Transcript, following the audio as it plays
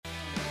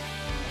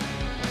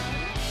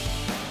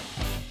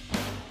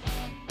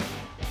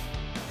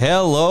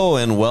Hello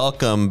and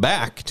welcome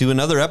back to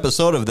another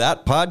episode of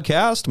That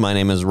Podcast. My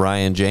name is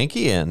Ryan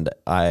Janke and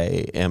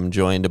I am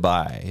joined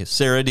by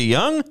Sarah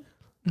DeYoung,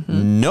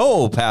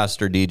 no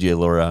Pastor DJ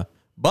Laura,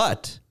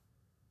 but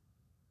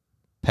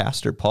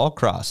Pastor Paul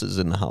Cross is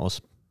in the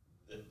house.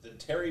 The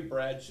Terry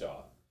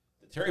Bradshaw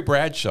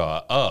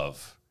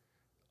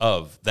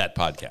of That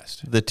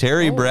Podcast. The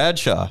Terry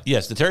Bradshaw.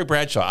 Yes, the Terry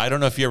Bradshaw. I don't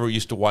know if you ever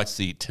used to watch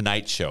the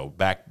Tonight Show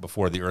back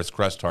before the Earth's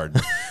crust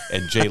hardened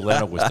and Jay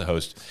Leno was the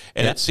host.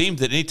 And it seemed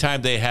that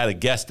anytime they had a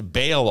guest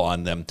bail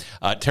on them,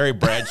 Terry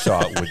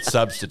Bradshaw would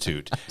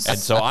substitute. And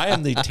so I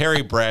am the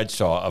Terry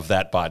Bradshaw of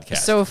That Podcast.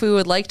 So if we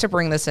would like to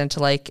bring this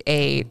into like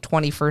a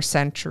 21st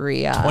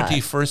century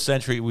 21st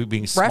century, we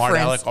being smart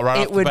reference, aleck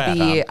right it off would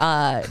the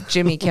bat, be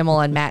Jimmy Kimmel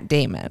and Matt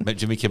Damon.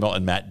 Jimmy Kimmel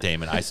and Matt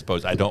Damon, I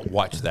suppose. I don't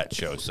watch that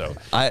show, so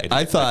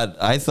I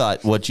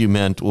thought what you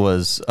meant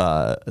was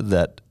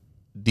that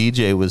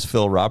DJ was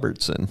Phil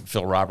Robertson.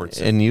 Phil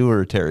Robertson. And you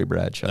were Terry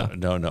Bradshaw.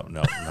 No, not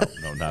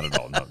at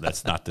all. No,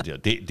 that's not the deal.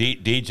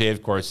 DJ,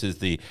 of course, is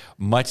the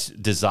much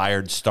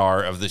desired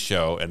star of the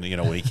show, and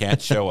when he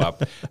can't show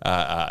up,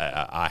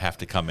 I have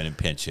to come in and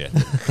pinch hit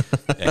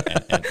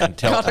and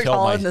tell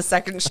my in the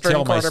second string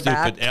tell my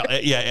quarterback.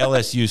 stupid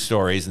LSU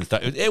stories and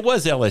stuff. It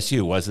was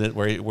LSU, wasn't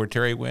it? Where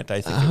Terry went,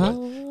 I think it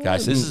was.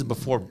 Gosh, this is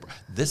before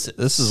this.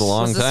 This is a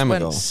long time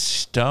ago.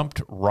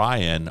 Stumped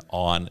Ryan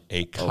on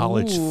a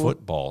college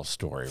football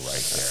story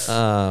right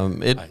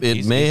there.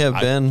 It may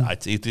have been. I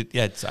think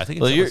it's.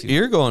 Well,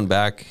 you're going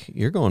back.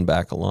 You're going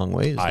back a long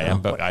ways. I am,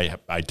 but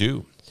I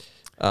do.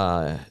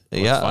 Let's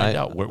find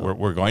out.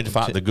 We're going to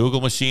find the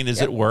Google machine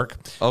is at work.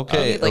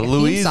 Okay, like a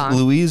theme song.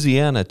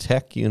 Louisiana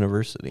Tech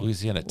University.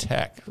 Louisiana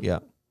Tech. Yeah.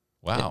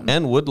 Wow.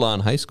 And Woodlawn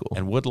High School.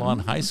 And Woodlawn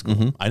High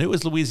School. I knew it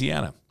was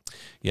Louisiana.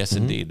 Yes,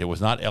 indeed. It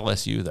was not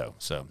LSU though.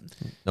 So.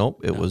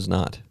 Nope, it was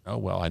not. Oh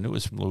well, I knew it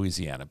was from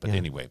Louisiana, but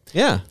anyway.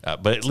 Yeah.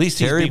 But at least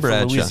he's Terry being from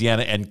Bradshaw.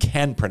 Louisiana and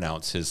can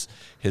pronounce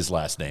his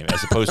last name,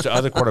 as opposed to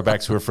other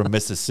quarterbacks who are from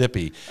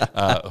Mississippi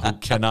who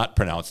cannot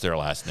pronounce their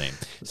last name.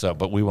 So,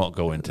 but we won't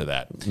go into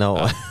that.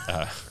 No.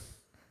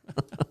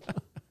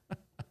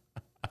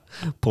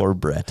 Poor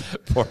Brett.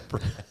 Poor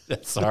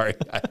Brett. Sorry,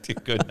 I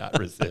could not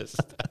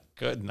resist.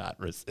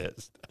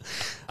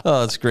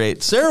 Oh, that's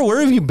great. Sarah,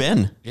 where have you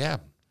been? Yeah.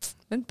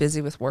 Been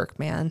busy with work,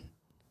 man.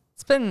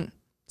 It's been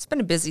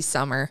a busy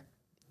summer.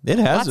 It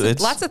has.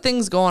 Lots of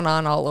things going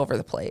on all over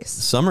the place.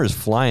 Summer's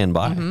flying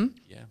by.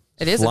 Yeah.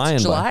 It is. Flying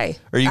It's by. July.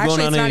 Are you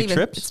going on any even,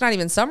 trips? It's not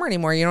even summer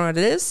anymore. You know what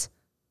it is?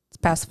 It's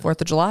past the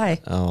 4th of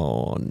July.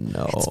 Oh,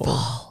 no. It's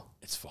fall.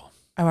 It's fall.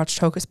 I watched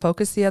Hocus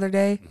Pocus the other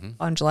day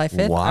on July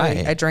 5th.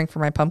 Why? I drank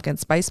from my pumpkin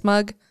spice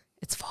mug.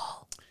 It's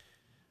fall.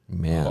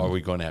 Man. Are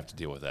we going to have to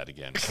deal with that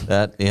again?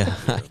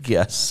 I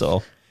guess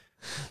so.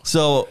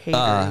 So,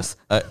 Haters.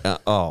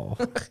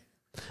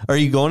 are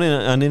you going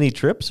on any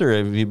trips, or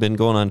have you been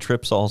going on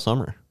trips all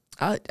summer?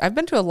 I've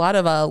been to a lot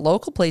of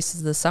local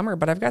places this summer,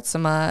 but I've got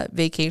some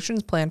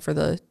vacations planned for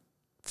the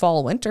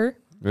fall, winter.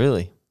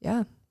 Really?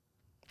 Yeah.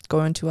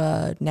 Going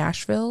to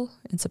Nashville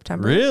in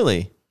September.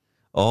 Really?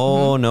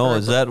 Oh, no.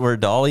 Is that where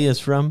Dolly is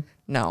from?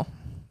 No,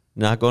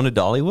 Not going to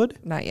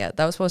Dollywood? not yet.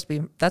 That was supposed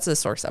to be, that's a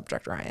sore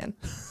subject, Ryan.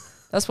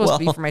 That was supposed to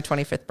be for my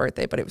 25th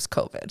birthday, but it was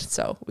COVID.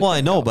 So, Well, I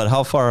know, but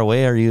how far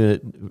away are you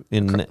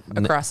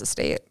across the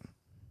state.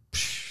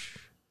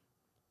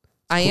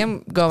 I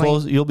am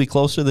going. You'll be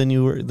closer than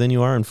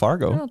you are in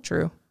Fargo. Well,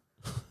 true.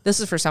 This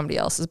is for somebody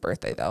else's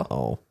birthday, though.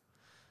 Oh,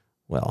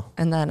 well.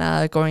 And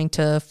then going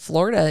to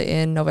Florida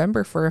in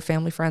November for a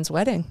family friend's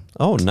wedding.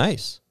 Oh,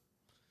 nice.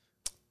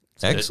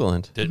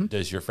 Excellent.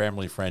 Does your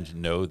family friend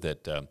know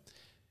that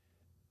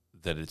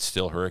that it's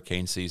still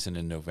hurricane season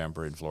in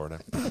November in Florida?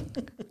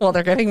 Well,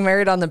 they're getting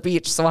married on the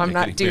beach, so I'm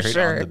They're not getting too married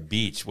sure. on the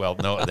beach. Well,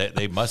 no,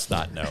 they must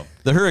not know.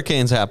 The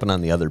hurricanes happen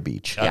on the other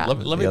beach. Yeah. Let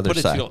me The put other it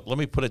side. let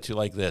me put it to you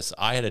like this.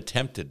 I had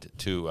attempted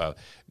to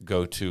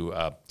go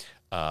to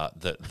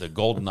the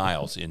Golden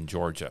Isles in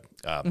Georgia,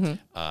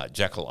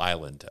 Jekyll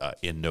Island,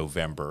 in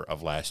November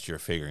of last year,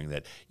 figuring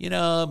that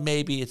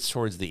maybe it's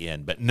towards the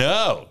end, but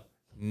no.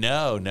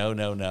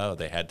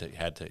 They had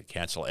to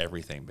cancel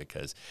everything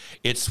because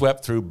it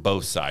swept through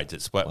both sides.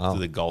 It swept through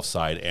the Gulf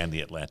side and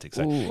the Atlantic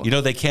side.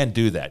 Ooh. They can't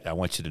do that. I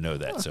want you to know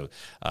that. So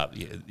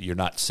you're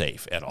not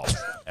safe at all.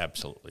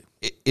 Absolutely.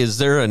 Is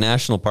there a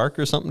national park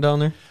or something down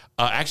there?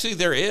 Actually,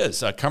 there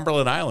is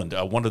Cumberland Island,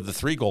 one of the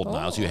three Golden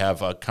Isles. You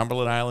have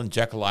Cumberland Island,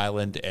 Jekyll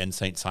Island, and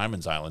St.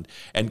 Simon's Island.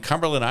 And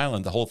Cumberland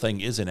Island, the whole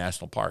thing is a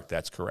national park.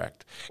 That's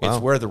correct. Wow.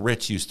 It's where the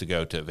rich used to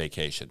go to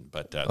vacation,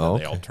 but then they all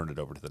okay. turned it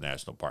over to the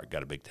national park.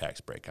 Got a big tax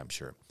break, I'm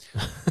sure.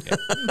 Yeah.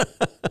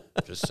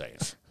 Just saying.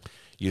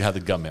 you know how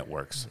the government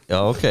works.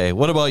 Okay.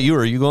 What about you?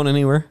 Are you going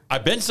anywhere?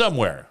 I've been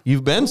somewhere.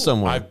 You've been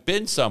somewhere. I've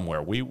been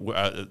somewhere.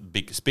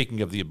 Speaking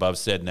of the above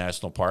said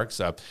national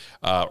parks,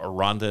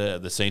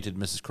 Rhonda, the Sainted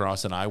Mrs.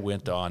 Cross, and I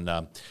went on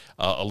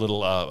a little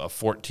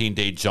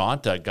 14-day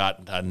jaunt.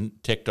 Got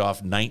ticked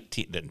off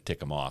 19. Didn't tick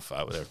them off.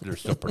 They're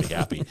still pretty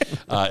happy.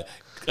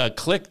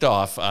 Clicked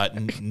off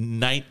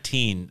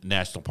 19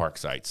 national park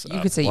sites. You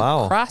could say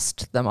Wow. you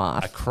crossed them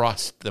off. I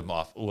crossed them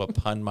off. Oh,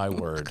 upon my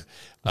word.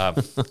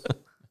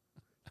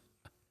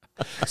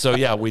 So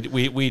yeah, we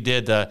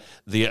did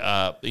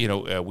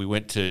we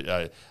went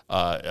to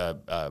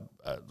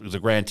the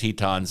Grand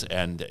Tetons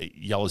and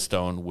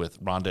Yellowstone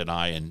with Rhonda and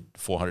I and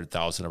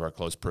 400,000 of our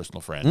close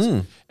personal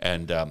friends.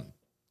 And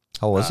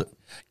How was it?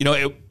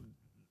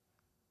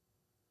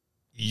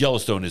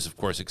 Yellowstone is of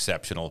course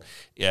exceptional.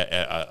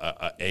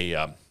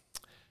 A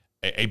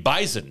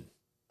bison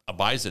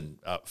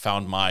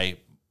found my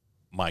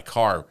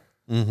car.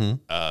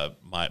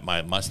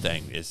 My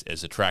Mustang is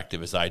as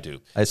attractive as I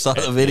do. I saw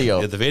the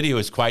video. And the video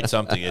is quite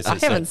something. I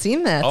haven't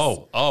seen this.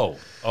 Oh.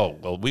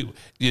 Well,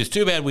 it's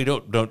too bad we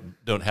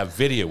don't have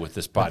video with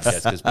this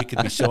podcast because we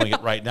could be showing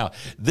it right now.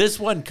 This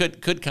one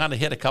could kind of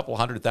hit a couple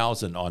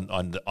 100,000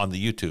 on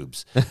the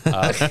YouTubes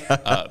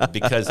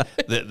because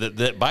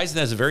the bison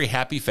has a very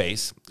happy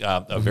face,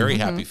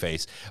 happy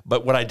face.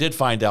 But what I did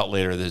find out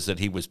later is that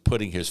he was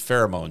putting his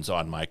pheromones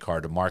on my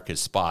car to mark his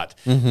spot,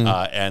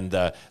 and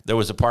there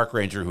was a park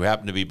ranger who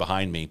happened to be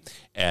behind me,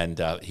 and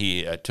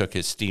he took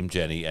his steam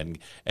Jenny and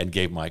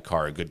gave my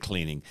car a good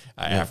cleaning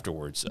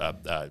afterwards,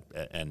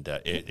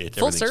 it's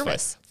Full everything's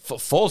service. fine.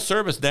 Full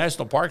service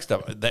national park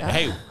stuff.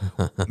 Hey,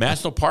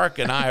 National Park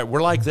and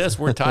we're like this.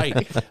 We're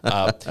tight.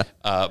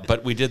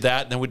 But we did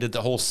that, and then we did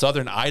the whole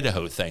southern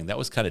Idaho thing. That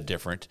was kind of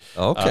different.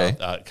 Okay.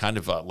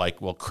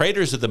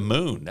 Craters of the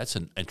Moon. That's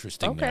an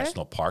interesting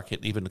national park.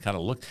 It even kind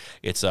of looked.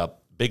 It's a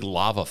big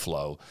lava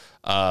flow.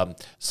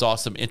 Saw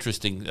some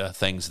interesting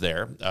things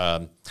there.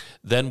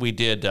 Then we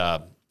did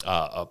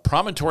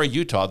Promontory,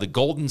 Utah, the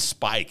Golden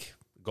Spike,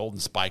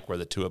 where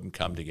the two of them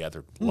come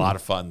together. A lot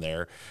of fun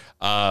there.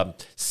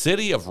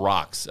 City of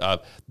Rocks.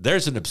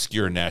 There's an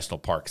obscure national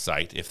park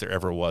site, if there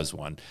ever was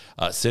one.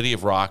 City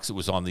of Rocks. It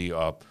was on the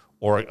a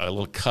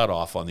little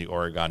cutoff on the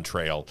Oregon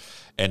Trail,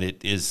 and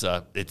it is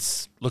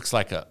looks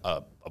like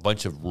a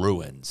bunch of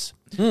ruins,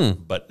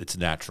 but it's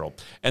natural.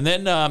 And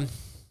then a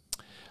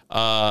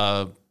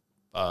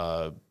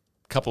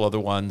couple other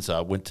ones.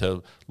 Went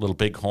to Little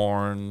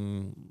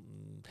Bighorn.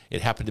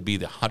 It happened to be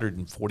the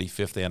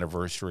 145th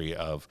anniversary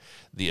of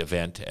the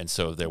event, and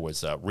so there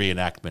was a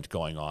reenactment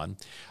going on.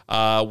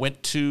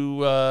 Went to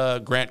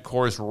Grant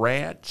Coors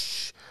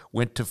Ranch,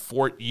 went to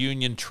Fort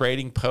Union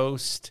Trading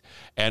Post,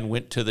 and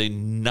went to the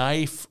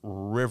Knife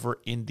River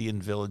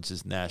Indian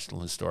Villages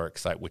National Historic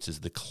Site, which is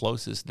the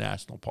closest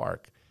national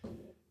park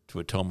to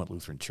Atonement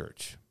Lutheran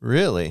Church.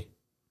 Really?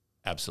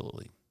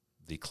 Absolutely.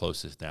 The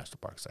closest national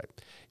park site.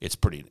 It's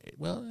pretty,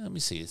 well, let me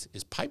see.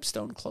 Is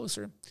Pipestone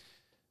closer?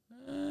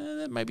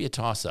 That might be a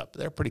toss-up.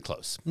 They're pretty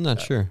close. I'm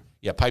not sure.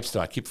 Yeah,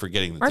 Pipestone. I keep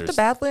forgetting that Aren't the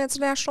Badlands a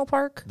national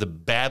park? The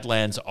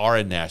Badlands are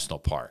a national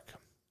park.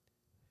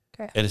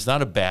 Okay. And it's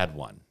not a bad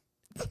one.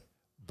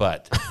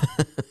 But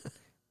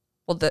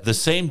Well, the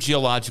same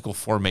geological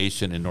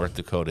formation in North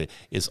Dakota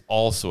is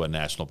also a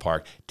national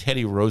park,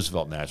 Teddy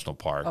Roosevelt National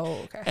Park.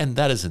 Oh, okay. And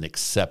that is an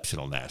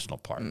exceptional national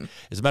park.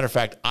 As a matter of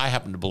fact, I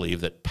happen to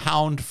believe that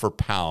pound for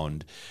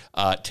pound,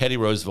 Teddy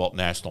Roosevelt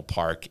National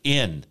Park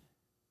in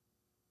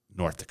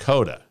North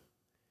Dakota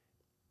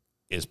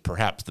is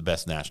perhaps the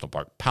best national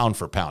park, pound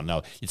for pound.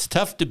 Now, it's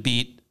tough to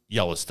beat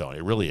Yellowstone.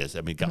 It really is.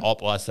 I mean, got a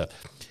lot of stuff.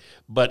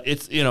 But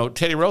it's,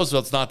 Teddy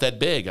Roosevelt's not that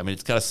big. I mean,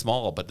 it's kind of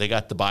small, but they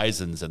got the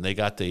bisons and they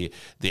got the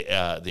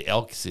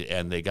elks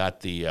and they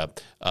got the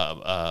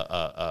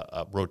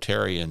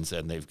Rotarians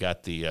and they've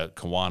got the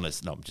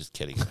Kiwanis. No, I'm just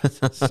kidding.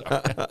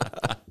 Sorry.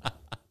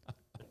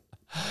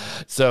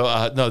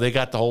 So, no, they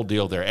got the whole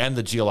deal there. And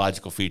the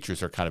geological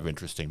features are kind of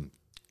interesting.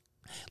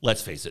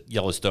 Let's face it,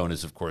 Yellowstone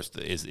is, of course,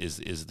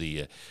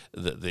 the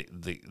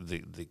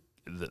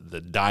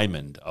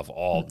diamond of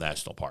all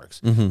national parks.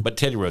 But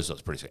Teddy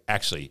Roosevelt's pretty sick.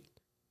 Actually,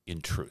 in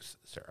truth,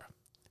 Sarah,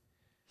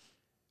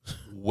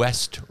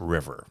 West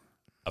River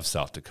of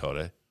South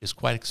Dakota is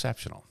quite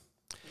exceptional.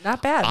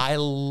 not bad. I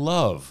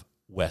love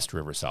West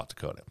River, South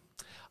Dakota.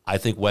 I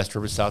think West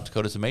River, South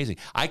Dakota is amazing.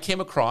 I came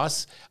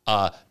across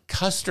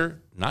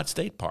Custer, not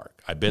state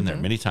park. I've been there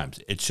many times.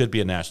 It should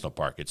be a national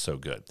park. It's so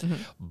good.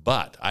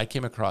 But I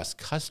came across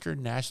Custer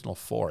National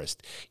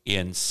Forest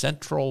in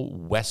central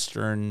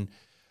western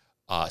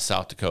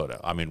South Dakota.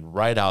 I mean,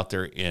 right out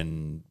there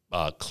in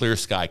clear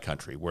sky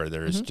country where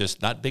there's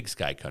just not big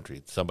sky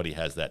country. Somebody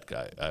has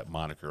that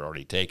moniker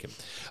already taken.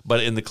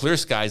 But in the clear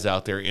skies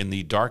out there, in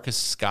the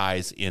darkest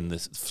skies in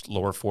the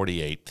lower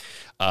 48,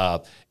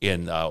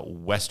 in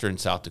western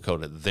South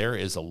Dakota, there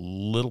is a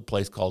little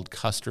place called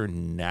Custer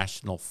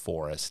National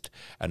Forest,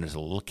 and there's a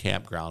little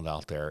campground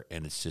out there,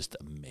 and it's just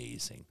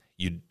amazing.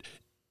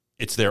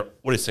 It's there.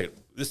 What do you say?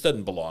 This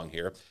doesn't belong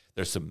here.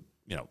 There's some,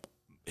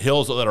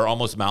 hills that are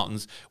almost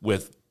mountains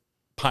with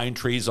pine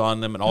trees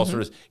on them and all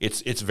sorts of,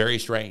 it's very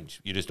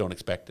strange. You just don't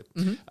expect it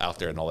out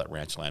there in all that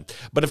ranch land.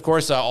 But of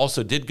course, I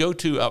also did go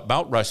to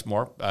Mount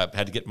Rushmore.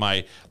 Had to get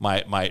my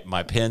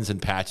pins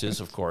and patches,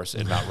 of course,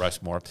 in Mount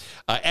Rushmore.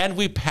 And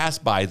we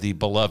passed by the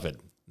beloved.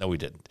 No, we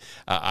didn't.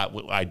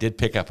 I did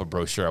pick up a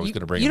brochure. I was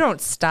going to bring. You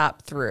don't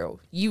stop through.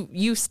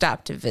 You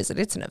stop to visit.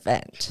 It's an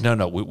event. No.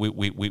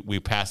 We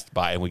passed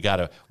by and we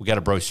got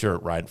a brochure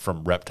right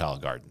from Reptile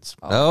Gardens.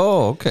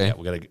 Oh, okay. Yeah,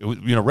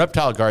 we got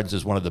Reptile Gardens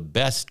is one of the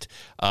best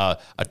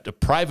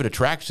private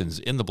attractions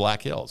in the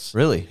Black Hills.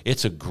 Really?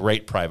 It's a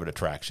great private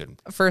attraction.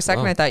 For a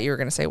second, I thought you were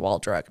going to say Wall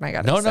Drug, and I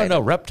got No, excited.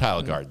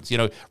 Reptile Gardens.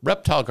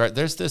 Reptile Garden.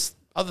 There's this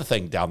other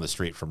thing down the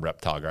street from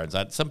Reptile Gardens.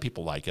 Some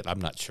people like it. I'm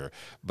not sure,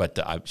 but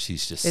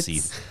she's just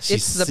seething.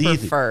 It's the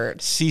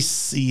preferred. She's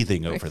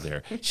seething over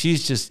there.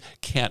 She's just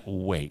can't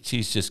wait.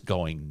 She's just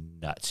going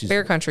nuts.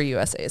 Bear Country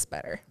USA is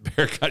better.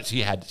 Bear Country.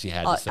 She had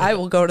to say I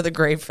will go to the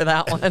grave for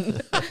that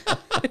one.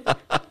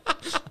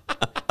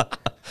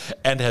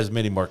 And has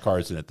many more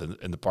cars in it than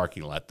in the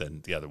parking lot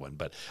than the other one.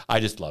 But I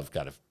just love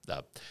kind of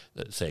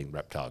saying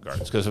Reptile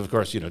Gardens because, of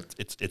course,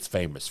 it's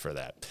famous for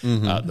that.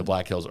 The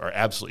Black Hills are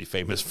absolutely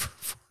famous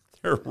for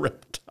their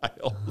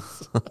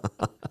reptiles.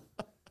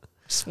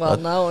 It's well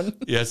known.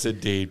 Yes,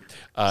 indeed.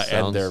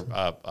 And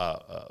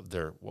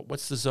they're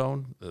what's the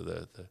zone?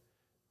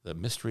 The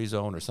mystery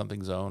zone or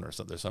something zone or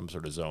something. There's some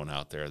sort of zone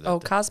out there.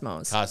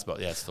 Cosmos.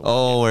 Cosmos. Yes. The one.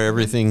 Oh, where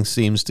everything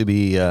seems to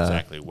be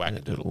Exactly.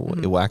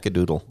 Wackadoodle.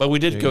 Wackadoodle. But we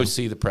did go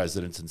see the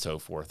presidents and so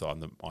forth on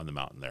the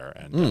mountain there,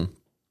 and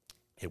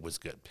it was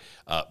good.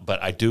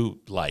 But I do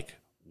like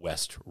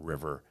West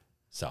River,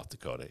 South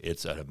Dakota.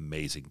 It's an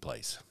amazing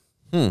place.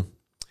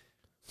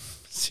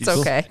 It's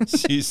okay.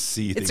 She's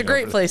seething. It's a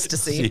great place to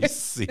see. She's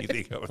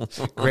seething over.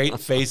 Great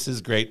faces,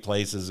 great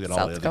places, and all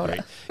South the other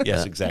Dakota. great.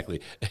 Yes, exactly.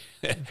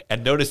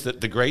 And notice that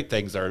the great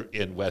things are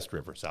in West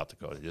River, South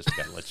Dakota. Just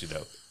got to let you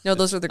know. No,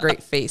 those are the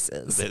great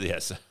faces.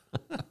 Yes.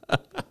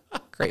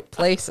 Great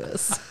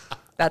places.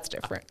 That's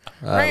different.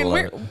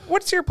 Ryan,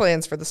 what's your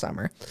plans for the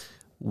summer?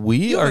 We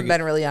You are haven't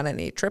been really on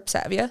any trips,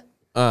 have you?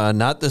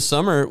 not this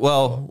summer.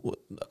 Well,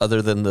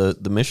 other than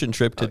the mission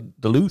trip to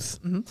Duluth.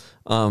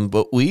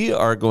 But we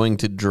are going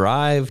to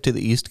drive to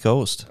the East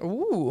Coast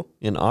Ooh.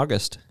 in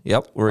August.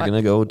 Yep, we're going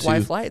to go to.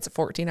 Why fly? It's a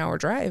 14-hour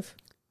drive.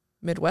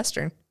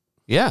 Midwestern.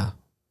 Yeah.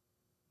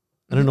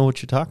 I don't know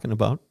what you're talking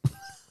about.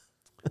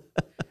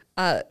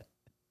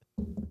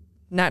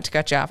 Not to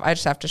cut you off, I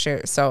just have to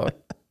share. So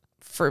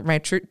for my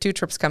 2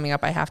 trips coming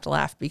up, I have to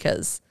laugh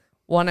because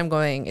one,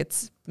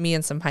 it's me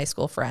and some high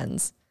school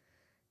friends.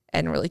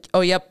 And we're like,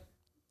 oh, yep,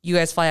 you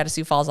guys fly out of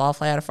Sioux Falls, I'll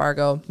fly out of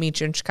Fargo, meet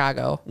you in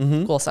Chicago.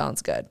 Cool,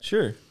 sounds good.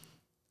 Sure.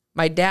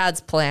 My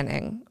dad's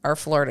planning our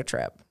Florida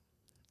trip.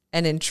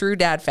 And in true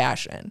dad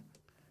fashion,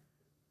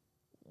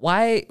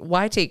 why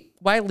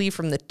leave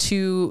from the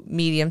 2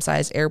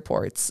 medium-sized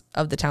airports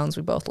of the towns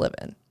we both live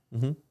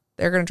in?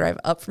 They're going to drive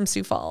up from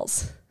Sioux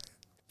Falls,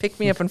 pick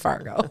me up in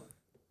Fargo.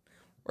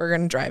 We're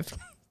going to drive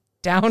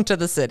down to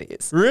the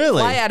cities.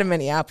 Really? Fly out of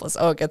Minneapolis.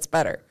 Oh, it gets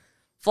better.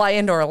 Fly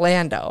into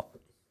Orlando.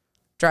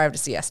 Drive to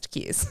Siesta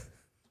Keys.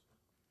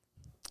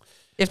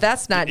 If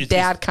that's not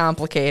dad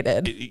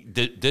complicated.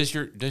 Does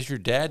your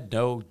dad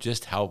know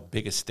just how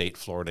big a state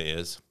Florida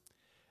is?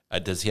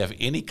 Does he have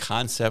any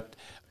concept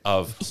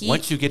of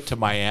once you get to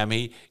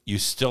Miami, you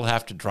still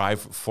have to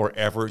drive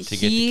forever to get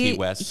to Key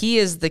West? He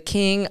is the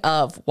king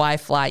of why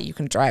fly. You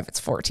can drive. It's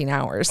 14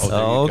 hours. There you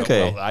go.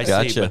 Okay. Well, I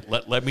Gotcha. see,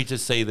 but let me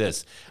just say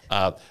this.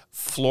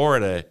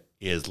 Florida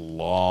is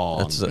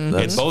long That's in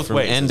both from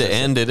ways. end to As I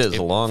said, end, it is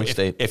a long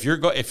state. If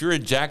you're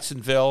in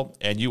Jacksonville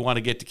and you want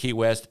to get to Key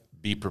West,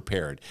 be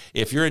prepared.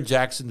 If you're in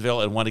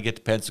Jacksonville and want to get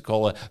to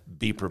Pensacola,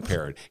 be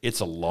prepared. It's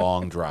a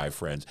long drive,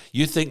 friends.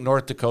 You think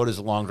North Dakota is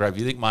a long drive.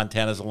 You think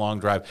Montana is a long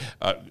drive.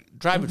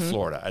 Drive in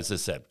Florida, as I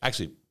said.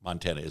 Actually,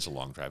 Montana is a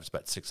long drive. It's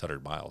about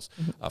 600 miles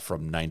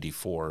from 90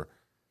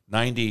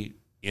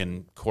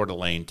 in Coeur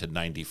d'Alene to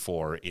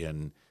 94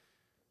 in,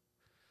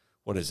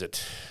 what is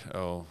it?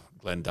 Oh,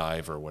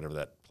 Glendive or whatever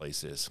that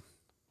place is.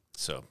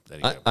 So there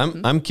you go.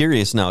 I'm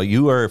curious now.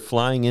 You are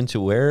flying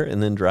into where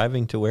and then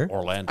driving to where?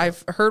 Orlando.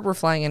 I've heard we're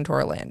flying into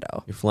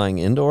Orlando. You're flying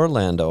into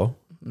Orlando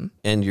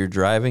and you're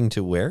driving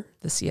to where?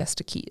 The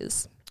Siesta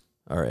Keys.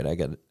 All right, I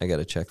got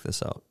to check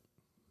this out.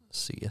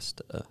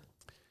 Siesta.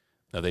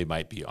 Now, they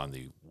might be on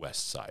the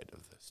west side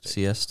of the state.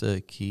 Siesta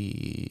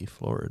Key,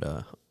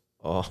 Florida.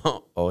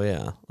 Oh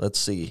yeah. Let's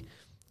see.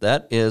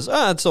 That is,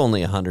 it's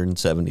only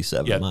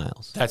 177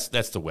 miles.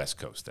 That's the West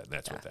Coast.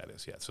 That's what that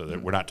is. Yeah. So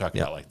we're not talking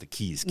about like the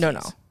Keys. No.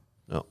 No.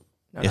 No,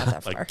 Yeah. not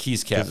that far. Like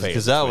Keys Cafe.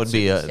 Because that would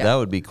be that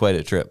would be quite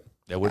a trip.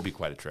 That would be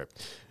quite a trip.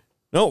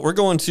 No, we're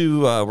going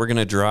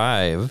to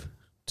drive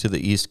to the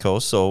East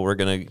Coast. So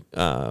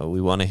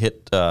we want to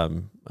hit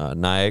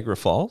Niagara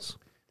Falls.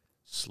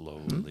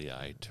 Slowly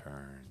I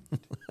turned,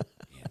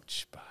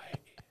 inch by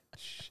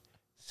inch,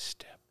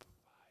 step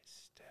by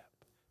step,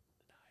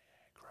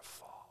 Niagara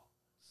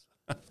Falls.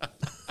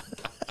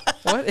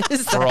 What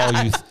is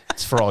that?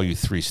 It's for all you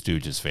Three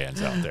Stooges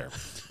fans out there.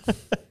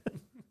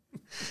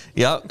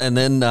 Yeah, and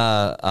then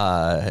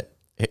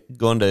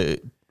going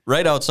to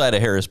right outside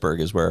of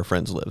Harrisburg is where our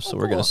friends live. So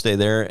we're going to stay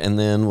there, and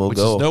then we'll Which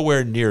go. is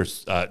nowhere near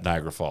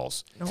Niagara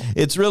Falls.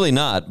 It's really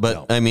not,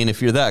 but I mean,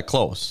 if you're that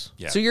close,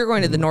 Yeah. So you're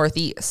going to the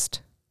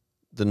Northeast.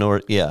 the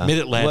north, yeah,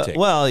 Mid-Atlantic.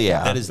 Well,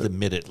 yeah, That is the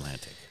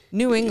Mid-Atlantic.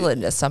 New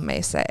England, as some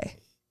may say.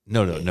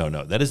 No.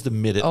 That is the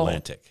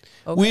Mid-Atlantic.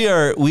 we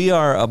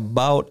are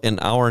about an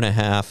hour and a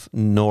half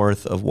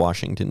north of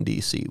Washington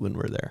D.C. when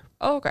we're there.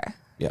 Oh, okay.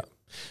 Yeah,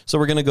 so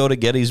we're going to go to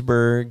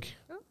Gettysburg,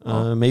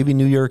 maybe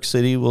New York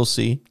City. We'll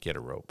see. Get a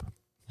rope.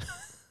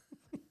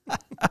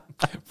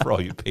 For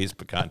all you Pace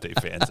Picante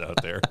fans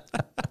out there.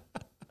 I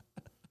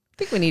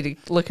think we need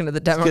to look into the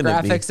gonna be-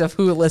 demographics of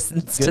who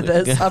listens to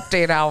this.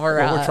 Update our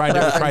Well, we're trying to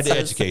references.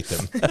 educate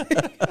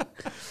them.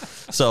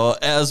 So,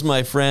 as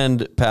my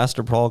friend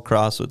Pastor Paul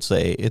Cross would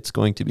say, it's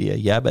going to be a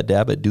yabba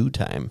dabba do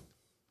time.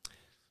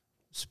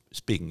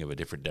 Speaking of a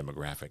different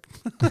demographic.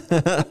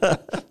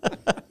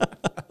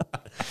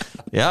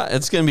 Yeah,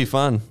 it's going to be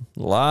fun.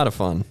 A lot of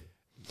fun.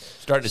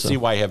 Starting to see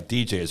why I have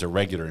DJ as a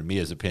regular and me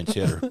as a pinch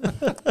hitter.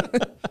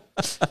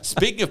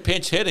 Speaking of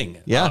pinch hitting,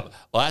 Yeah.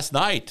 last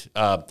night,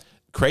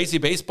 crazy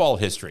baseball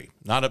history.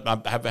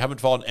 I haven't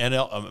followed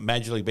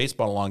Major League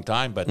Baseball in a long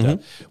time, but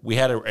we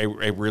had a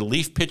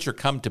relief pitcher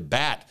come to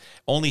bat.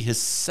 Only his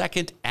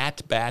second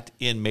at bat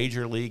in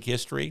Major League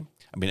history.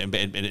 I mean,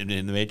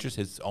 in the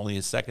majors, only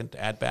his second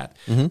at bat.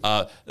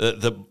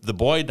 The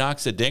boy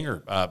knocks a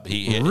dinger.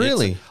 He hits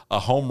Really? a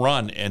home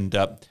run, and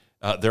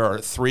there are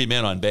three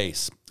men on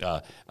base.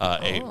 A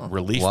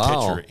relief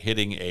Wow. pitcher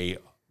hitting a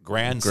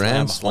grand Grand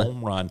slam slam.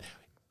 home run.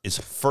 His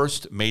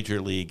first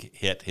major league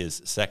hit,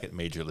 his second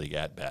major league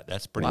at bat.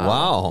 That's pretty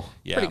Wow.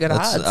 Yeah. Pretty good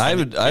That's, odds.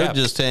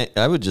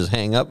 I would just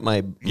hang up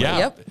my Yeah.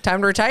 Yep.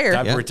 Time to retire.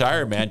 Time to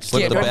retire, man. Just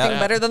Can't the do look at anything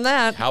bat- better than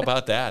that. How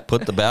about that?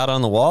 put the bat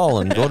on the wall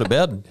and go to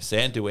bed.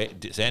 San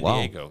Wow.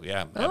 Diego,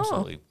 yeah,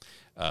 absolutely.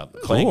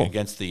 Playing Cool.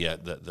 against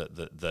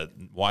the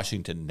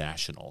Washington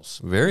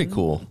Nationals. Very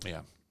cool. Yeah.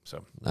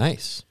 So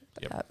Nice.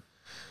 yep.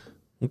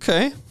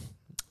 Okay.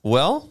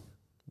 Well,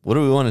 what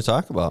do we want to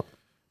talk about?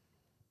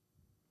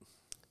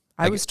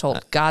 I was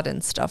told God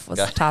and stuff was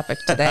the topic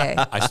today.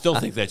 I still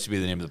think that should be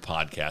the name of the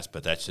podcast,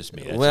 but that's just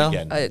me. That's, Well,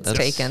 again, It's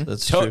taken.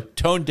 That's true.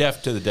 tone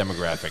deaf to the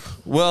demographic.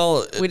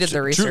 Well, We did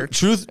the research.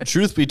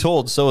 Truth be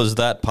told, so is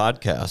that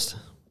podcast.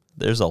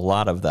 There's a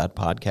lot of that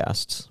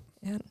podcasts.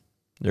 Yeah.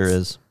 There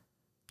is.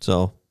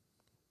 So,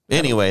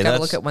 anyway, Gotta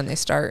that's look at when they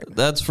start.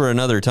 that's for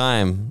another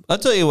time. I'll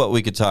tell you what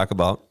we could talk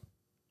about.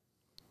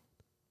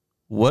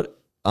 What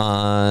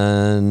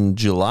on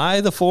July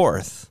the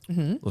 4th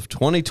of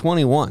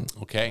 2021,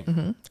 Okay.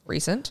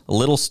 Recent. a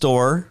little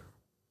store,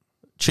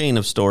 chain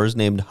of stores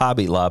named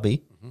Hobby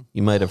Lobby.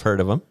 You might have heard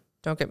of them.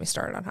 Don't get me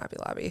started on Hobby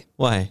Lobby.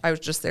 Why? I was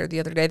just there the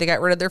other day. They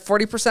got rid of their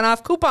 40%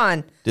 off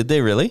coupon. Did they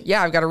really?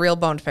 Yeah, I've got a real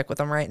bone to pick with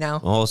them right now.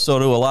 Oh, so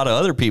do a lot of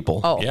other people.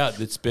 Oh, Yeah,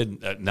 it's been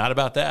not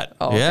about that.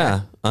 Oh, okay.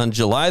 Yeah, on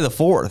July the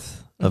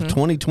 4th of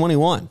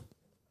 2021,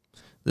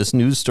 this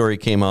news story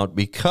came out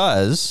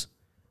because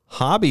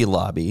Hobby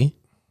Lobby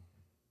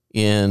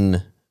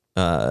it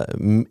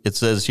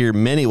says here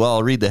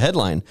I'll read the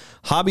headline.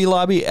 Hobby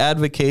Lobby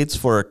advocates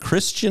for a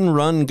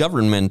Christian-run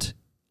government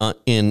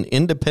in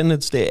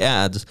Independence Day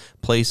ads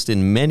placed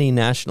in many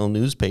national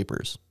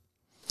newspapers.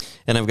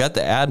 And I've got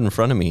the ad in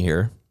front of me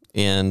here,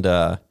 and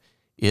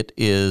it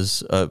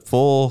is a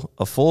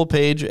full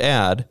page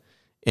ad.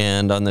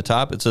 And on the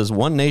top, it says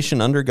 "One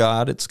Nation Under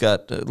God." It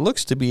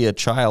looks to be a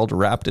child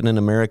wrapped in an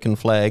American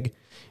flag.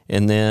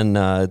 And then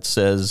it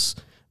says,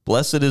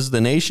 "Blessed is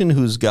the nation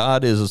whose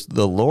God is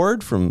the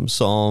Lord," from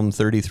Psalm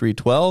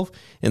 33:12.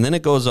 And then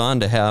it goes on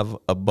to have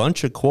a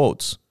bunch of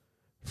quotes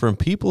from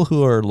people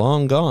who are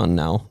long gone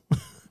now.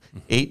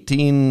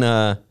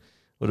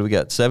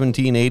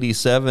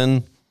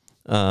 1787.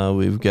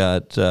 We've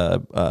got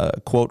a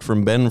quote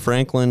from Ben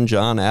Franklin,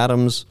 John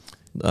Adams,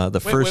 the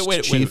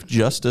first Chief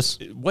Justice.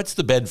 What's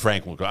the Ben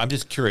Franklin? I'm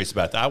just curious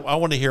about that. I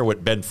want to hear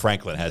what Ben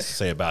Franklin has to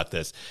say about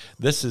this.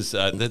 This is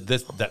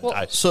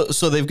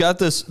So they've got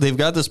this. They've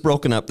got this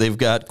broken up. They've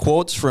got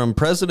quotes from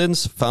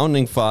presidents,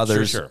 founding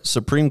fathers, Sure.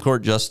 Supreme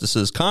Court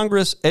justices,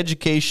 Congress,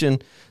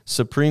 education,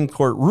 Supreme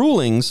Court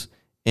rulings,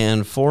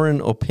 and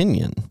foreign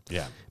opinion.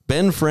 yeah.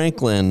 Ben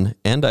Franklin,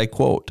 and I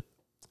quote,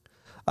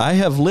 "I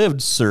have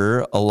lived,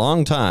 sir, a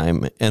long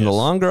time, and the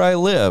longer I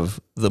live,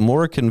 the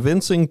more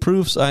convincing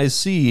proofs I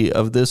see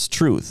of this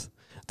truth,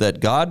 that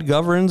God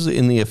governs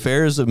in the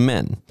affairs of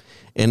men.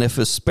 And if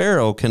a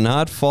sparrow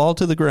cannot fall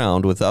to the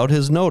ground without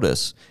his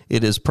notice,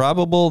 it is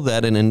probable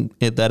that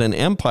an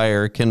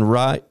empire can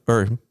rise,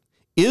 or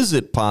is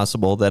it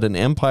possible that an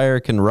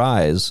empire can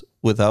rise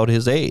without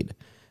his aid?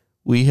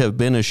 We have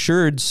been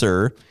assured,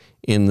 sir,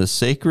 in the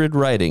sacred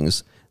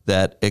writings,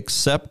 that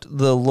except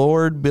the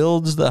Lord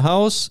builds the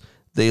house,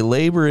 they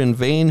labor in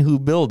vain who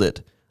build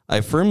it. I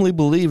firmly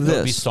believe That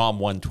would be this. Psalm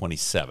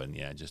 127.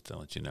 Yeah, just to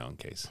let you know in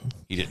case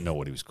he didn't know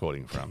what he was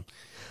quoting from.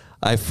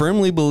 I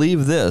firmly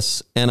believe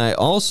this, and I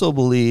also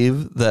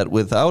believe that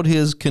without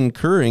his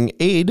concurring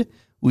aid,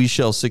 we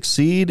shall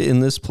succeed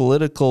in this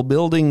political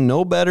building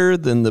no better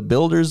than the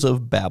builders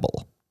of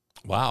Babel."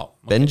 Wow.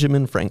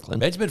 Benjamin Franklin.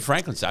 Benjamin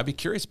Franklin. I'd be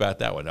curious about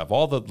that one. Of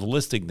all the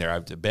listing there,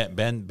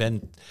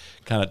 Ben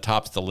kind of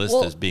tops the list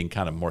as being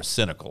kind of more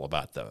cynical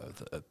about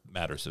the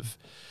matters of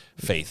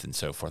faith and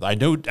so forth. I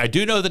do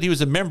know that he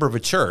was a member of a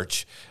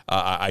church.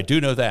 I do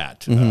know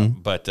that.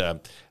 But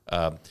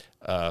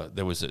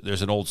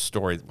there's an old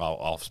story. Well,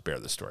 I'll spare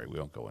the story. We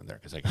won't go in there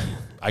because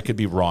I could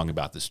be wrong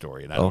about the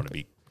story, and I don't want to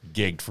be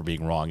gigged for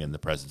being wrong in the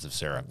presence of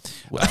Sarah.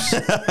 Well,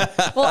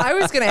 I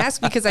was going to ask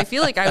because I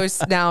feel like I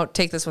was, now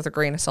take this with a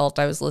grain of salt,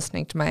 I was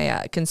listening to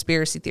my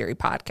conspiracy theory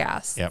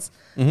podcast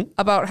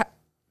about how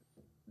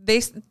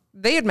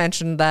they had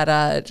mentioned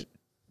that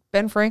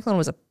Ben Franklin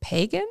was a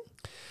pagan.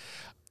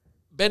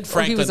 Ben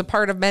Franklin, he was a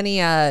part of many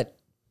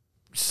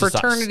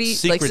fraternities,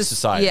 secret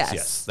societies.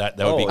 Yes, that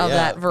would be of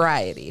that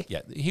variety.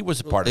 Yeah, he was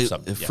a part of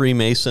something.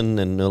 Freemason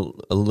and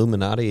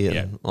Illuminati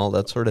and all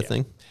that sort of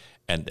thing.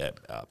 And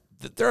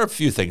there are a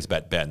few things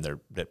about Ben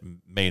that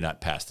may not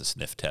pass the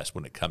sniff test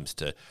when it comes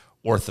to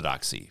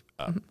orthodoxy.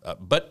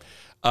 But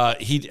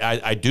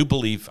I do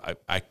believe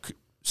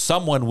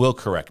someone will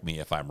correct me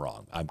if I'm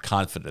wrong. I'm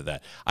confident of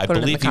that. I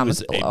believe he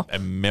was a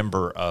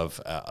member of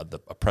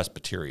a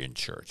Presbyterian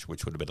church,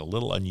 which would have been a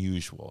little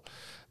unusual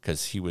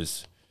because he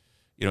was,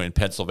 in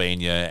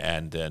Pennsylvania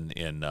and then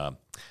in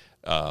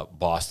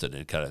Boston,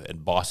 and in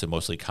Boston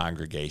mostly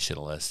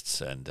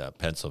Congregationalists, and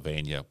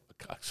Pennsylvania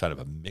kind of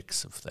a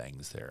mix of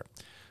things there.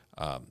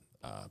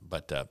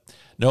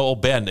 No,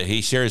 Ben,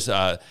 he shares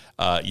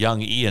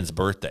young Ian's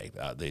birthday.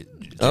 January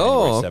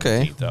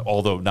 17th,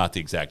 although not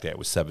the exact day. It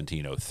was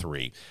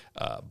 1703,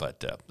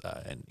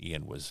 and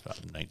Ian was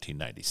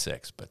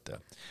 1996. But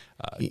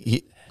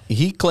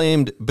he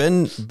claimed,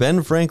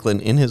 Ben Franklin,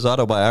 in his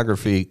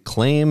autobiography,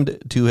 claimed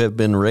to have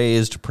been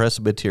raised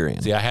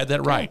Presbyterian. See, I had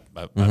that right.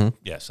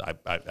 Yes,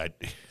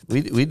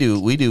 We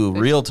do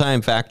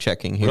real-time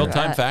fact-checking here.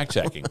 Real-time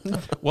fact-checking.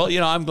 Well,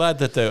 I'm glad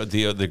that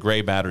the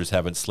gray matters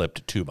haven't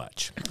slipped too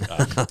much.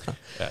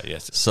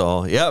 Yes.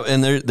 So, yeah,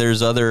 and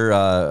there's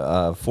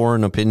other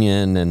foreign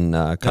opinion and...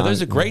 now,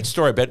 there's a great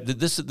story, but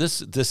this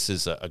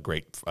is a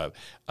great...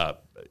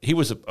 he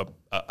was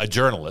a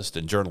journalist,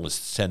 and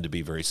journalists tend to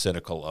be very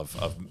cynical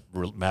of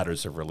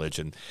matters of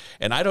religion.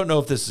 And I don't know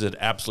if this is an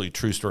absolutely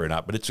true story or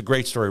not, but it's a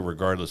great story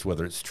regardless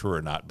whether it's true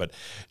or not. But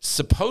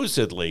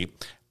supposedly...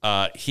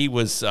 he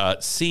was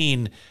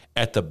seen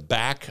at the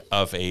back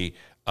of a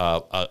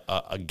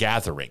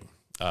gathering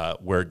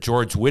where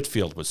George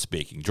Whitefield was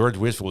speaking. George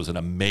Whitefield was an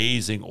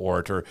amazing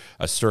orator,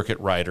 a circuit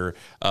rider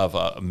of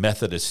a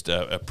Methodist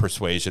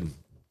persuasion.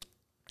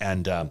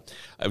 And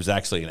it was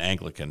actually an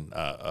Anglican,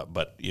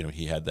 but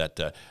he had that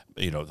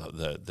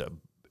the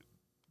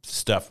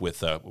stuff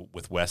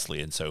with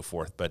Wesley and so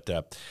forth.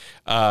 But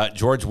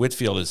George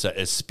Whitefield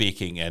is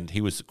speaking, and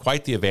he was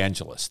quite the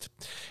evangelist.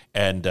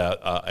 And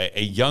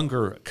a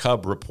younger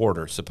cub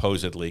reporter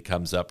supposedly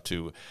comes up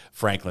to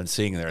Franklin,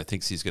 seeing there,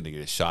 thinks he's going to get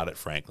a shot at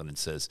Franklin, and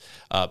says,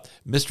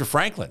 "Mr.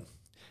 Franklin,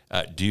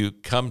 do you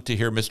come to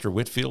hear Mr.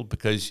 Whitefield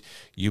because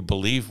you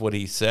believe what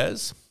he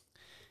says?"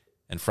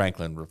 And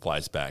Franklin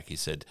replies back. He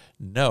said,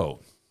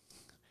 "No,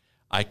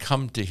 I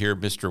come to hear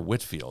Mr.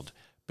 Whitefield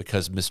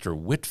because Mr.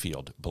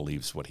 Whitefield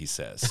believes what he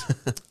says."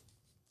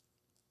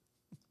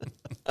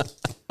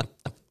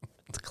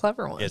 It's a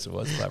clever one. Yes, it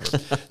was clever.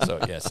 So,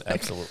 yes,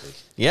 absolutely.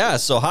 Yeah,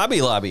 so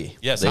Hobby Lobby.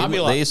 Yes, Hobby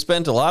Lobby. They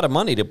spent a lot of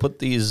money to put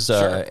these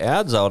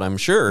ads out, I'm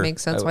sure.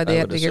 Makes sense why they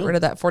had to get rid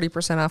of that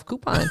 40% off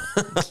coupon.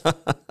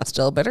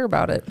 Still bitter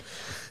about it.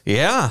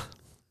 Yeah.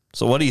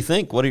 So what do you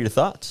think? What are your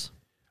thoughts?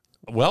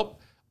 Well,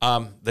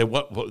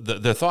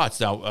 their thoughts.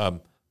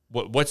 Now,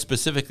 what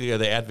specifically are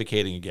they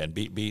advocating again?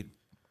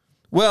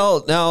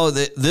 Well, now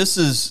this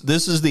is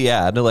the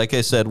ad. Like I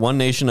said, one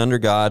nation under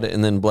God,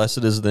 and then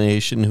blessed is the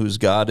nation whose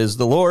God is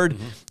the Lord.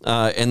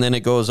 And then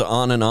it goes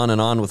on and on and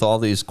on with all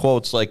these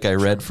quotes, like I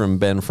read from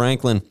Ben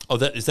Franklin. Oh,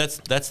 that's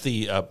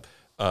the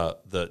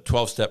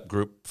 12-step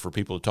group for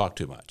people who talk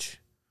too much.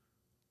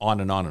 On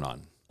and on and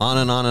on. On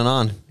and on and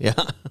on. Yeah.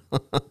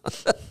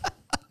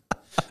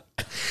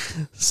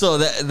 So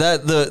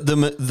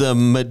the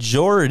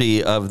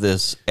majority of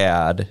this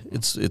ad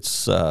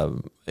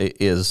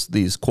is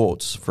these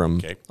quotes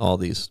from all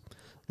these.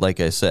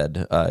 Like I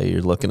said,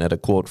 you're looking at a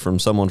quote from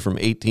someone from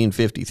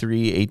 1853,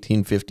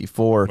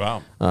 1854, 1700s,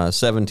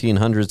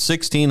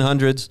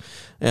 1600s,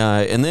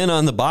 and then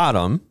on the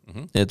bottom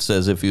it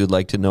says, if you'd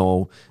like to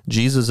know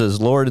Jesus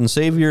as Lord and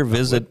Savior,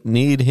 visit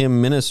Need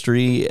Him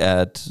Ministry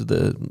at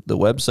the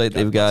website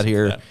they've got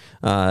here.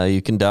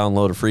 You can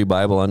download a free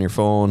Bible on your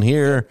phone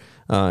here.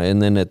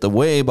 And then at the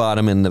way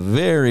bottom in the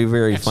very,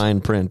 very fine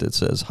print, it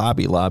says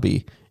Hobby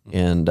Lobby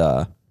and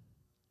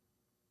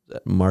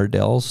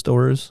Mardell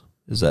Stores.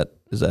 Is that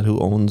who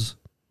owns?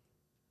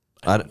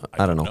 I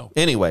don't know.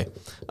 Anyway,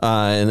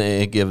 and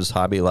it gives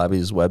Hobby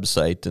Lobby's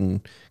website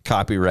and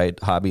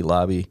copyright Hobby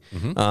Lobby.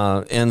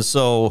 And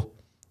so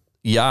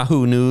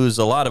Yahoo News,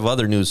 a lot of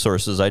other news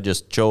sources, I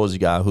just chose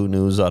Yahoo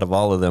News out of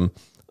all of them,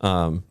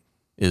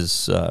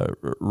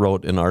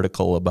 wrote an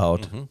article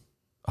about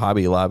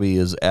Hobby Lobby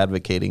is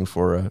advocating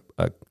for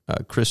a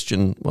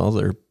Christian, well,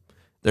 they're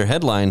Their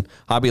headline,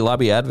 Hobby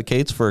Lobby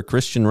advocates for a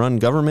Christian-run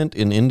government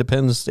in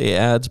Independence Day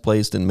ads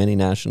placed in many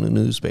national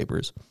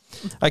newspapers.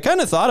 I kind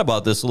of thought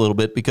about this a little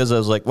bit because I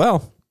was like,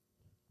 well,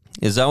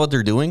 is that what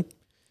they're doing?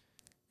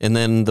 And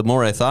then the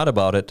more I thought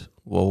about it,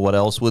 well, what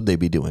else would they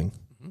be doing?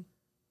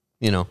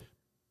 You know?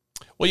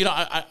 Well,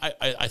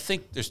 I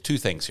think there's two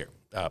things here.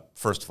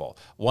 First of all,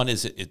 one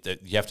is that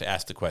you have to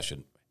ask the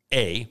question,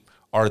 A,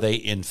 are they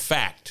in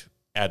fact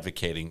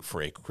advocating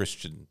for a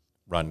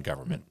Christian-run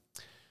government?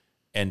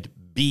 And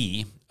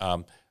B,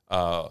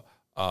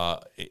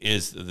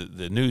 is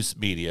the news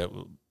media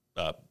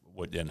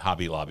and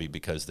Hobby Lobby,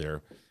 because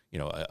they're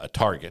a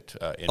target.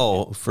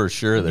 For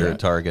sure they're a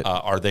target.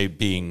 Are they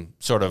being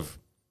sort of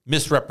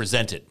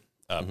misrepresented?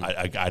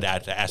 I'd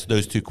have to ask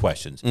those two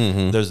questions.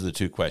 Those are the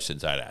two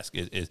questions I'd ask.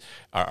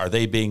 Are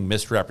they being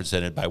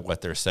misrepresented by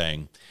what they're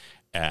saying?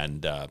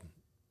 And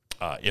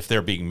if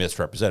they're being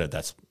misrepresented,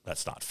 that's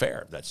not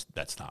fair.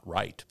 That's not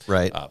right.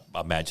 Right.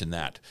 Imagine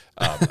that.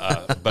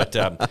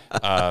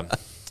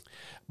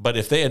 But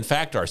if they in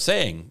fact are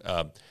saying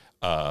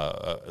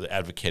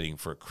advocating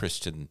for a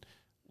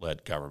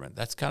Christian-led government,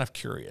 that's kind of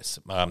curious.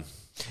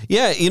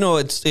 Yeah,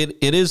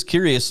 it is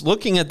curious.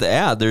 Looking at the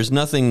ad, there's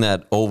nothing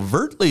that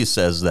overtly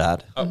says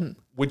that.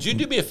 Would you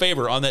do me a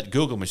favor on that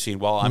Google machine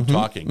while I'm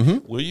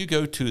talking? Will you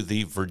go to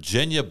the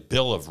Virginia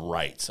Bill of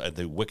Rights,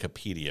 the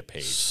Wikipedia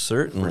page?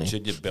 Certainly.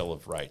 Virginia Bill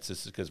of Rights.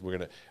 This is because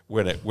we're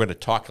gonna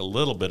talk a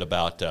little bit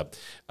about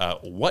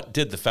what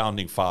did the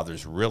founding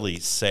fathers really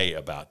say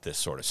about this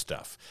sort of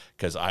stuff.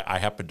 Because I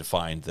happen to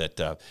find that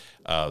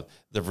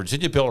the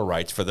Virginia Bill of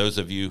Rights, for those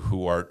of you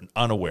who are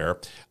unaware,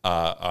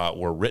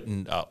 were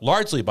written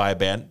largely by a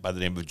man by the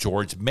name of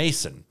George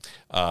Mason.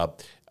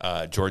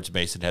 George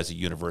Mason has a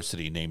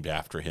university named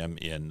after him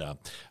in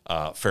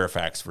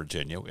Fairfax,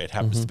 Virginia. It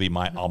happens to be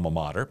my alma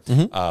mater.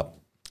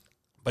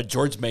 But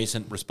George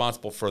Mason,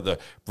 responsible for the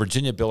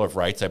Virginia Bill of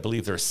Rights, I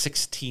believe there are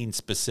 16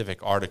 specific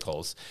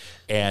articles.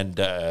 And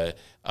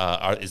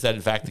is that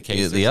in fact the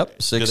case?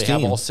 Yep, 16. Do they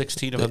have all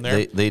 16 of them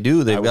there? They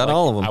do. They've got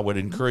all of them. I would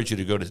encourage you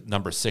to go to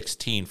number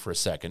 16 for a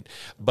second.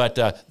 But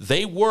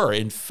they were,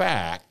 in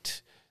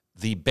fact,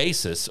 the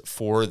basis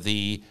for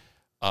the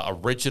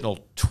original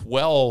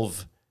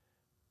 12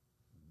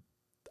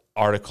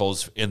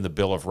 articles in the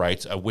Bill of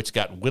Rights, which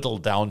got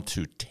whittled down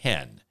to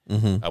 10.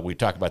 We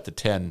talk about the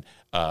 10,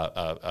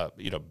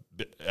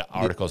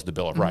 articles in the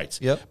Bill of Rights.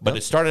 But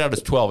it started out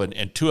as 12,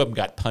 and two of them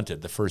got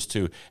punted, the first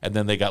two, and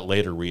then they got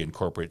later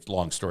reincorporated.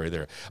 Long story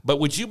there. But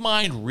would you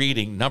mind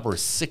reading number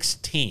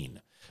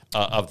 16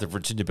 of the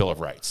Virginia Bill of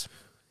Rights?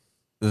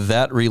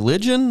 That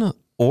religion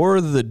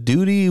or the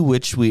duty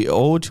which we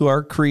owe to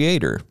our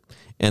Creator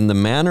and the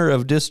manner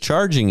of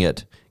discharging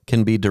it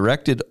can be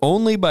directed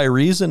only by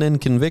reason and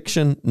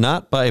conviction,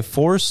 not by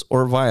force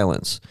or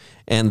violence,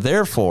 and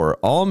therefore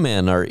all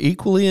men are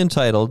equally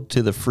entitled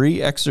to the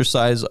free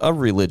exercise of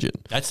religion.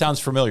 That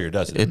sounds familiar,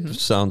 doesn't it? It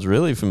sounds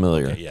really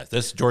familiar. Okay, yes,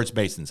 this is George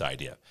Mason's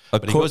idea.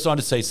 But he goes on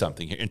to say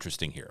something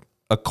interesting here.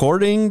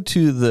 According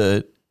to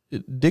the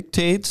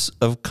dictates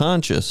of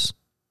conscience,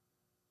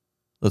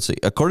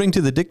 according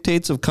to the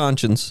dictates of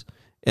conscience,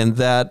 and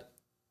that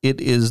it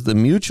is the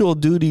mutual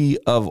duty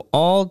of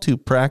all to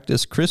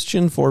practice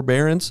Christian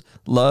forbearance,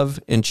 love,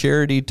 and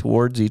charity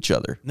towards each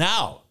other.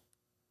 Now,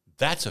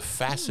 that's a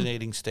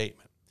fascinating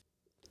statement.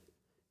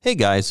 Hey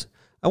guys,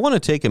 I want to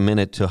take a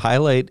minute to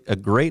highlight a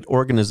great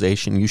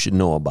organization you should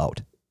know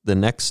about, the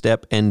Next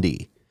Step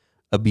ND.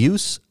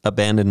 Abuse,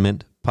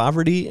 abandonment,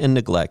 poverty, and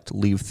neglect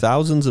leave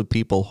thousands of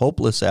people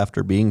hopeless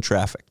after being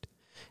trafficked.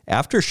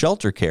 After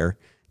shelter care,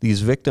 these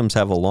victims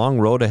have a long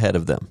road ahead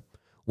of them.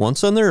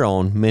 Once on their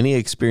own, many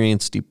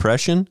experience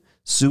depression,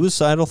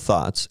 suicidal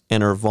thoughts,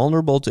 and are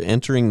vulnerable to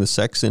entering the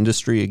sex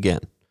industry again.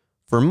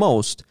 For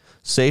most,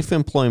 safe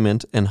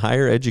employment and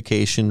higher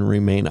education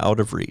remain out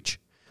of reach.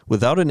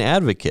 Without an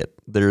advocate,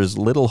 there is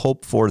little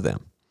hope for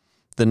them.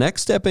 The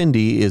Next Step ND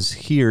is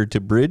here to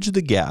bridge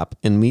the gap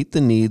and meet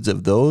the needs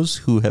of those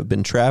who have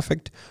been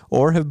trafficked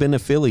or have been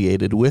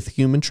affiliated with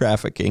human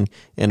trafficking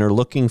and are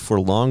looking for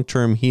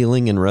long-term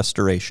healing and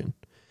restoration.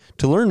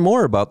 To learn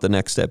more about the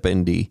Next Step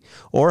ND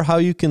or how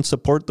you can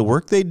support the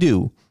work they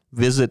do,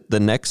 visit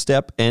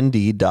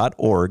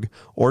thenextstepnd.org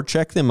or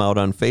check them out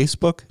on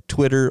Facebook,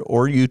 Twitter,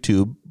 or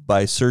YouTube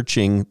by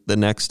searching the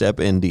Next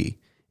Step ND.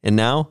 And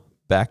now,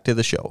 back to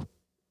the show.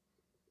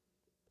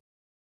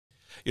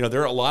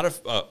 There are a lot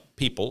of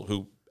people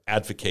who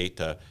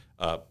advocate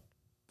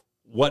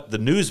what the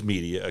news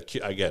media,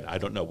 again, I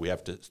don't know, we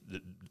have to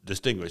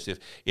distinguish.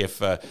 If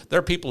there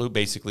are people who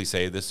basically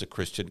say this is a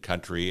Christian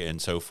country and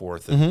so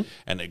forth, and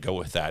they go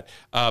with that.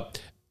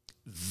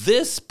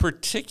 This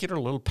particular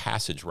little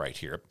passage right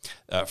here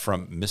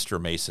from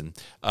Mr. Mason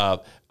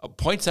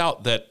points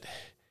out that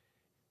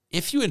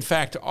if you in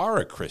fact are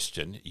a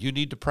Christian, you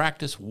need to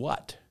practice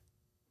what?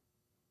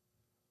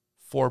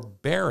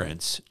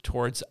 Forbearance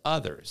towards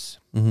others.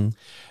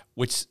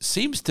 which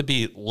seems to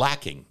be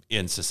lacking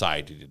in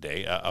society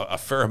today, a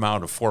fair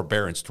amount of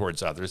forbearance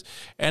towards others,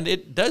 and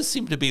it does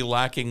seem to be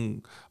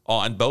lacking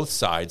on both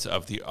sides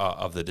of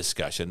the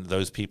discussion.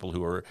 Those people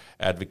who are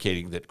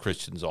advocating that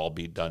Christians all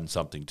be done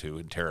something to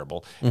and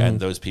terrible,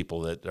 and those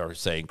people that are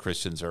saying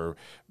Christians are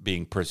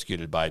being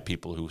persecuted by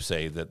people who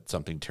say that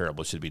something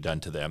terrible should be done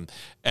to them.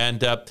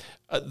 And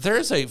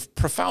there's a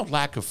profound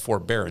lack of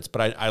forbearance,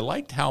 but I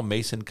liked how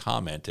Mason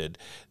commented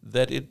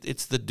that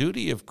it's the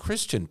duty of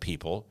Christian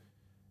people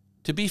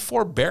to be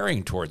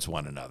forbearing towards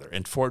one another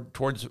and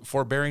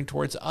forbearing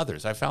towards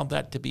others. I found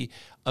that to be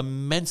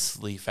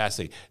immensely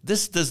fascinating.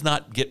 This does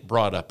not get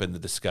brought up in the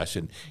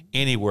discussion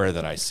anywhere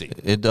that I see.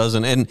 It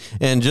doesn't.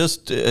 And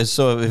just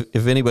so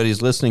if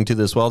anybody's listening to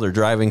this while they're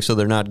driving, so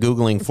they're not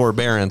Googling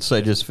forbearance, I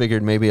just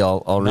figured maybe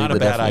I'll read Not the a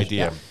bad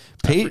definition.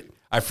 idea.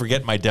 I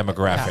forget my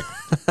demographic.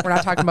 We're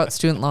not talking about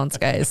student loans,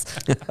 guys.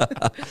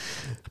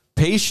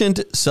 Patient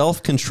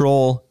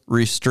self-control,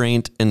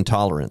 restraint, and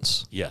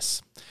tolerance.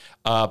 Yes.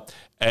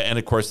 And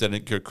of course,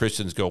 then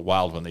Christians go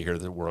wild when they hear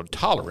the word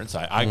tolerance.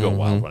 I go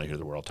wild when I hear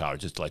the word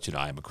tolerance. Just to let you know,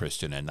 I am a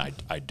Christian, and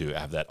I do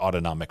have that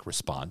autonomic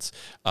response.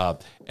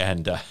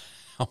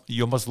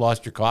 You almost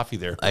lost your coffee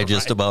there. I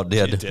just about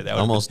did. You did.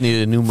 Almost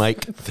needed a new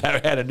mic.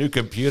 That had a new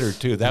computer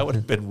too. That would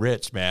have been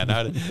rich, man.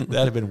 That'd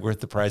have been worth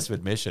the price of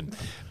admission.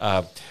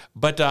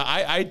 But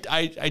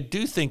I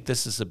do think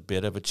this is a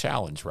bit of a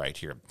challenge right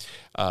here,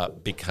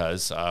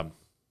 because.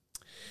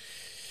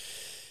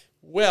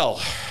 Well,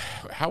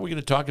 how are we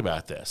going to talk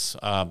about this?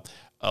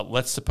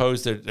 Let's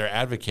suppose they're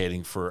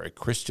advocating for a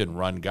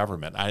Christian-run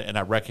government, and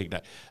I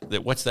recognize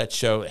that. What's that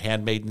show,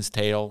 Handmaid's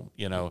Tale?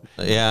 You know,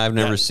 Yeah, I've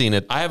never seen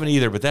it. I haven't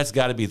either, but that's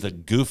got to be the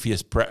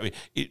goofiest.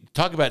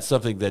 Talk about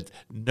something that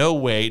no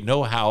way,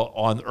 no how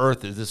on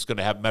earth is this going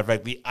to happen. Matter of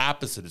fact, the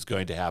opposite is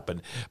going to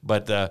happen.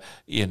 But the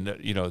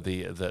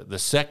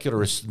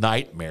secularist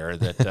nightmare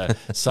that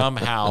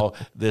somehow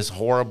this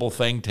horrible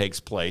thing takes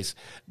place.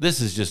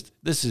 This is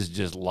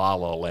just La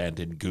La Land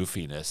in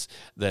goofiness.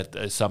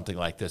 That something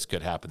like this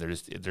could happen.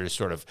 They're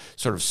sort of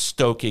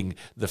stoking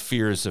the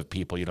fears of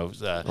people. You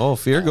know.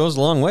 Fear goes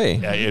a long way.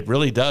 It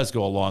really does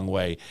go a long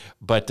way.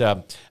 But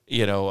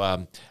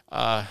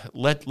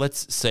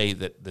let's say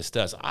that this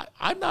does.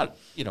 I'm not.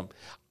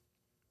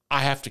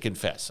 I have to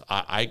confess.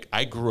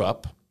 I grew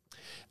up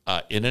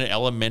in an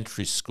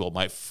elementary school.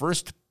 My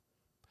first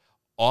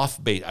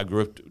off base. I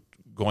grew up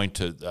going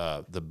to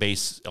the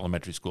base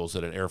elementary schools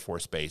at an Air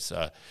Force base.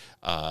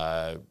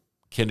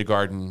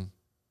 Kindergarten,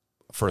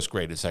 first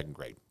grade, and second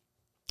grade.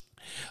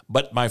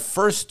 But my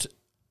first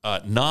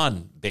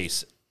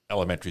non-base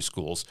elementary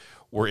schools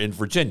were in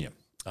Virginia.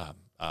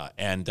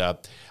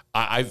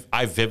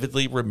 I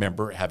vividly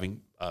remember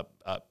having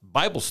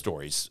Bible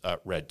stories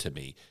read to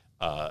me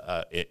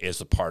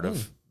as a part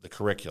of the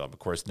curriculum. Of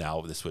course,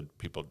 now this would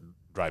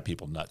drive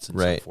people nuts and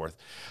so forth.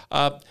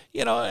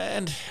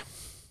 And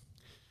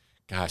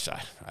gosh,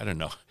 I don't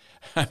know.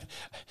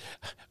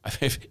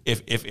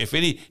 If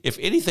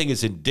anything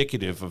is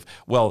indicative of,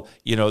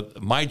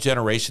 my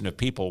generation of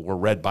people were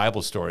read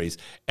Bible stories,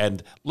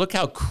 and look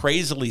how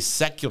crazily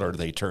secular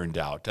they turned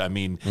out. I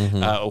mean,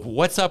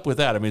 what's up with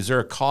that? I mean, is there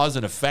a cause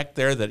and effect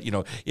there that,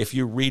 if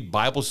you read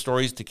Bible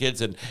stories to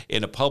kids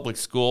in a public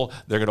school,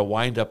 they're going to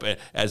wind up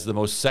as the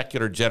most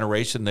secular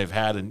generation they've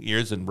had in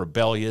years, and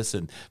rebellious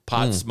and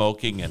pot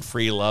smoking and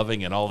free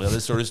loving and all the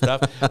other sort of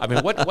stuff? I mean,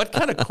 what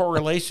kind of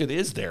correlation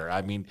is there?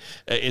 I mean,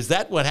 is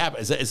that what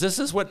happens? Is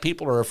this what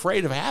people are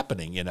afraid of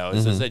happening?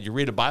 Is this that you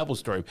read a Bible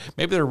story?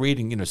 Maybe they're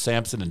reading,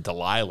 Samson and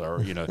Delilah,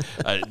 or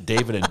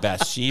David and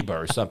Bathsheba,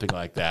 or something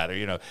like that,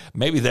 or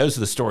maybe those are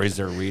the stories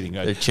they're reading.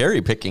 They're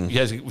cherry picking.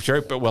 Yes,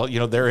 sure. But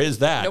there is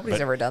that. Nobody's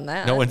ever done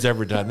that. No one's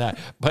ever done that.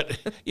 But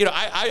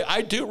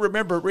I do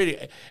remember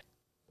reading.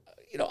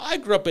 I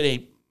grew up in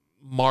a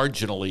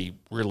marginally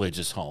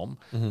religious home,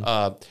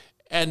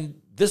 and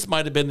this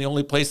might have been the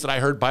only place that I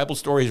heard Bible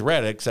stories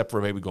read, except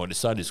for maybe going to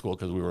Sunday school,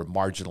 because we were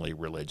marginally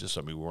religious.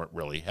 I mean, we weren't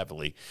really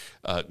heavily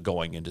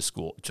going into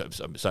school.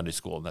 Sunday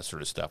school and that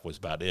sort of stuff was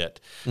about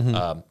it.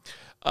 But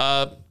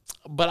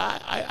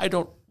I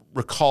don't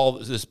recall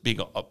this being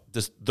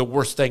the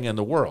worst thing in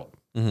the world.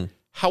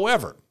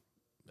 However,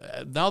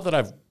 now that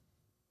I've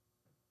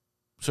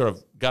sort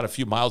of got a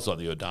few miles on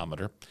the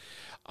odometer,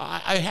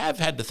 I have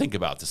had to think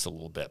about this a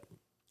little bit.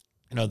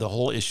 The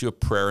whole issue of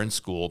prayer in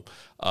school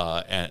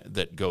and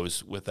that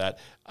goes with that.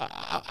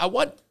 I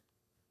want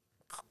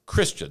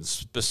Christians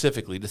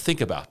specifically to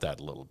think about that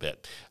a little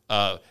bit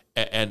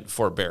and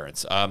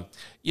forbearance.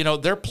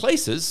 There are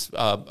places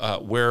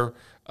where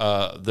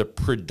the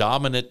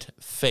predominant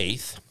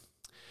faith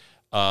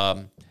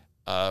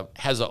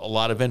has a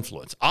lot of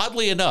influence.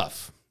 Oddly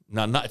enough,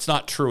 it's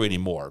not true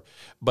anymore,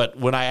 but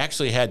when I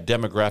actually had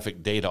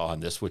demographic data on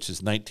this, which is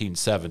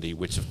 1970,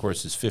 which of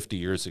course is 50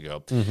 years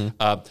ago,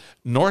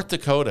 North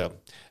Dakota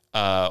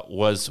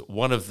was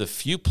one of the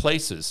few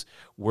places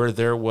where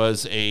there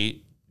was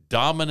a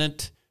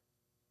dominant,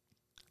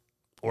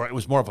 or it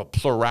was more of a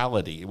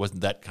plurality. It wasn't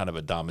that kind of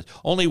a dominant.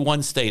 Only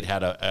one state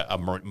had a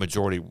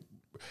majority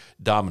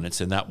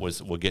dominance, and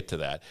we'll get to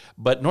that.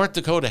 But North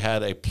Dakota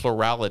had a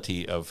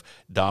plurality of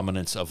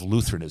dominance of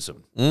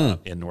Lutheranism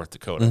in North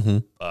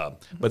Dakota.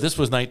 But this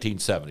was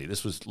 1970.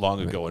 This was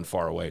long ago and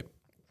far away.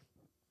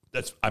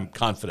 I'm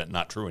confident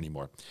not true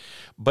anymore.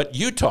 But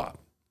Utah,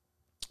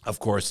 of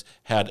course,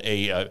 had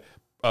a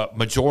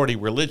majority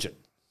religion.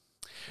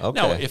 Okay.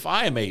 Now, if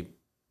I am a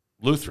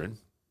Lutheran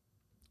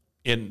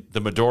in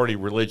the majority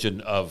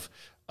religion of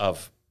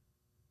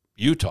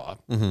Utah,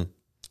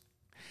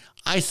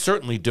 I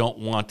certainly don't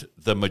want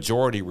the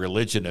majority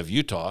religion of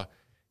Utah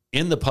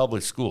in the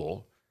public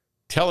school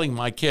telling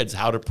my kids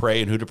how to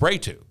pray and who to pray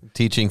to.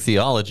 Teaching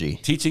theology.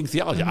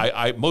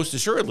 I most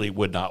assuredly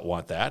would not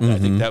want that. I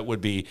think that would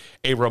be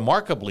a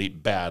remarkably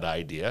bad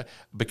idea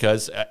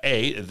because,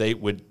 A, they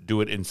would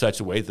do it in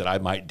such a way that I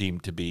might deem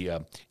to be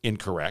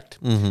incorrect.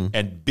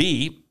 And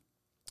B,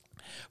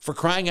 for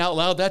crying out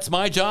loud, that's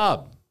my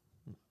job.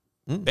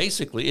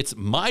 Basically, it's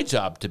my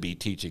job to be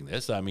teaching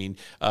this. I mean,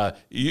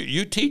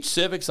 you teach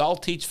civics, I'll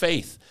teach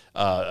faith.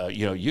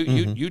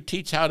 You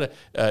teach how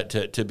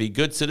to be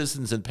good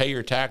citizens and pay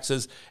your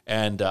taxes,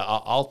 and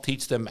I'll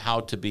teach them how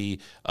to be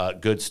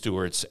good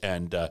stewards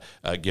and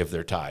give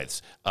their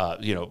tithes.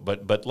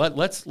 But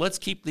let's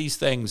keep these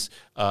things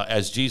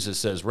as Jesus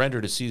says: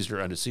 render to Caesar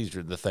unto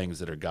Caesar the things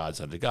that are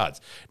God's unto God's.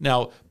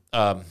 Now.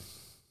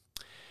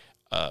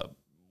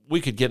 We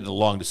could get into a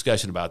long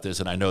discussion about this,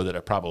 and I know that I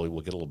probably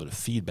will get a little bit of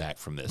feedback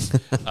from this.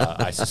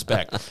 I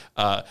suspect,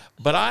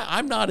 but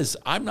I'm not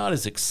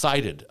as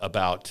excited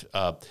about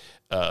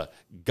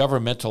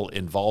governmental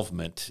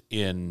involvement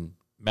in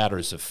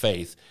matters of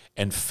faith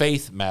and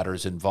faith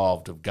matters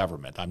involved of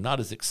government. I'm not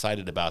as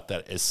excited about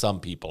that as some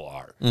people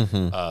are.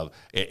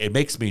 It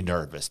makes me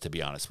nervous, to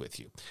be honest with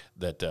you.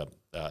 That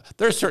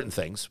there are certain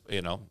things,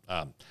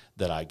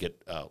 that I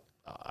get.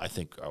 I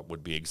think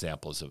would be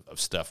examples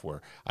of stuff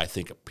where I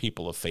think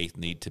people of faith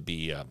need to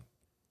be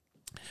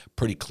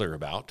pretty clear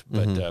about.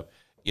 But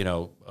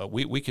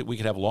we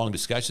could have long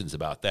discussions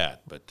about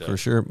that. But for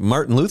sure,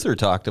 Martin Luther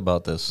talked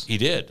about this. He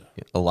did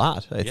a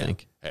lot. I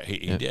think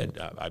he did.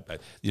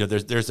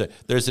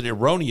 There's an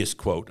erroneous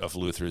quote of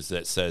Luther's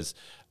that says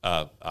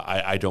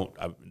I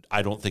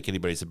don't think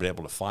anybody's been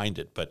able to find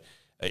it, but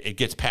it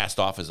gets passed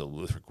off as a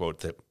Luther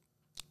quote that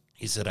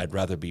he said, "I'd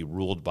rather be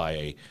ruled by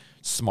a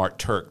smart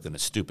Turk than a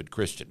stupid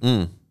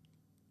Christian."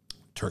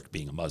 Turk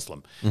being a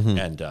Muslim,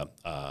 and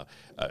a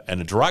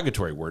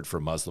derogatory word for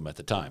a Muslim at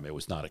the time. It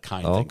was not a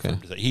kind thing for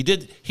him to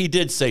say. He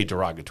did say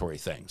derogatory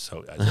things.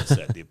 So as I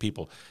said, the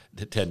people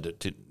tend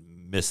to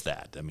miss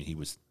that. I mean, he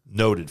was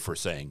noted for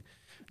saying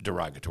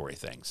derogatory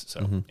things.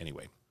 So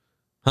anyway,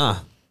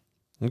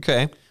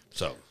 okay.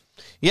 So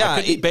yeah, I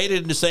could be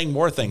baited into saying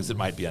more things that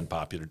might be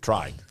unpopular.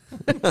 Try.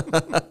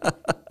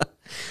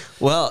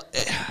 Well.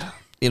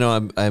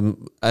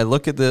 I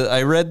look at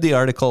I read the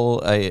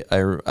article.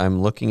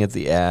 I'm looking at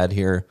the ad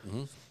here.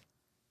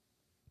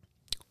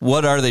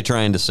 What are they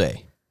trying to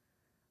say?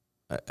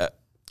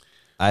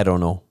 I don't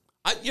know.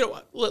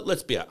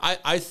 Let's be honest.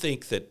 I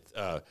think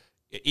that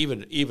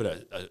even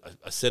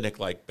a cynic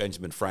like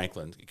Benjamin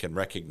Franklin can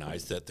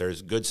recognize that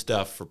there's good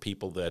stuff for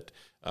people that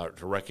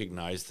to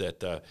recognize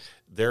that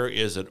there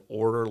is an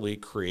orderly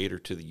creator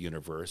to the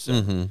universe.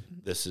 And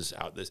this is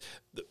how this.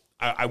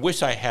 I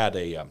wish I had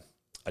a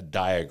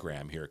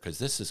diagram here, because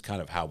this is kind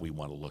of how we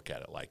want to look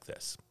at it like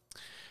this.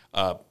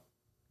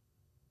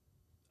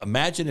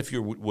 Imagine, if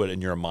you would, in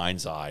your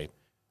mind's eye,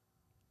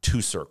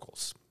 two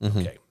circles.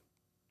 Okay.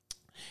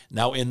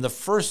 Now, in the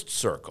first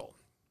circle,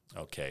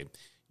 okay,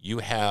 you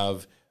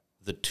have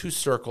the two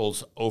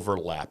circles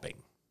overlapping,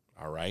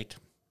 all right?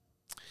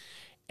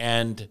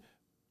 And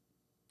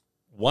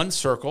one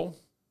circle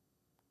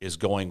is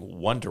going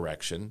one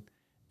direction,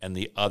 and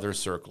the other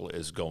circle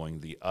is going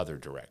the other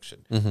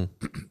direction.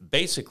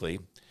 Basically,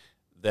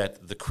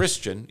 that the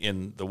Christian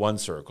in the one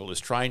circle is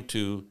trying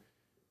to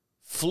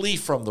flee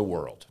from the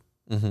world,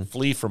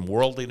 flee from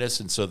worldliness,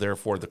 and so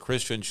therefore the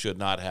Christian should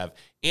not have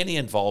any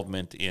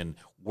involvement in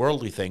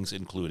worldly things,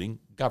 including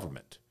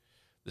government.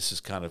 This is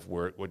kind of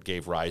what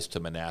gave rise to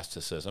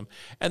monasticism.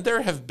 And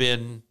there have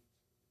been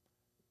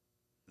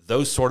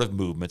those sort of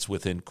movements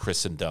within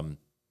Christendom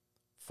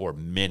for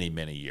many,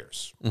 many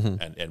years.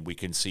 And we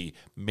can see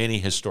many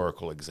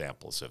historical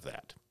examples of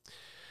that.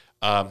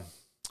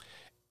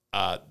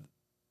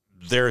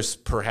 There's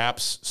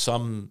perhaps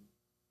some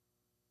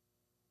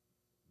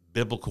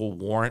biblical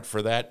warrant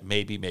for that.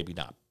 Maybe, maybe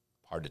not.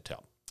 Hard to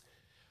tell.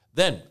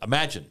 Then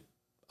imagine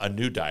a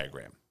new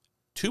diagram.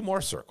 Two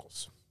more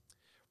circles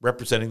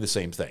representing the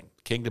same thing.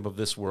 Kingdom of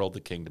this world, the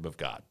kingdom of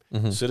God.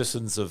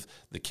 Citizens of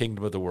the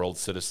kingdom of the world,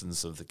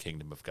 citizens of the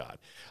kingdom of God.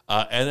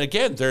 And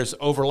again, there's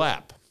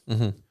overlap.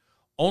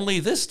 Only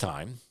this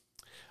time,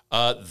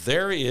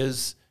 there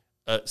is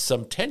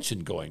some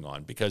tension going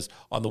on, because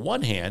on the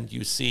one hand,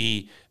 you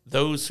see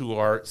those who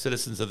are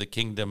citizens of the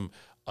kingdom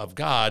of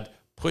God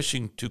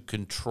pushing to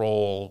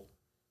control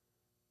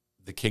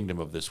the kingdom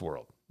of this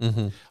world.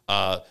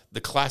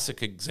 The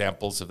classic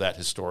examples of that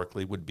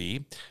historically would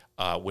be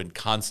when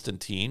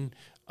Constantine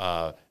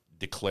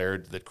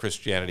declared that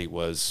Christianity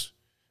was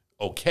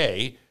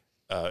okay,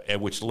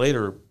 and which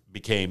later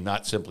became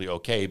not simply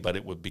okay, but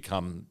it would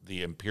become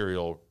the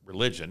imperial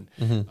religion,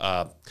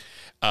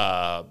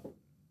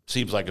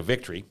 seems like a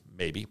victory,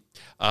 maybe.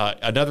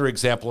 Another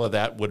example of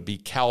that would be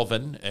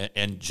Calvin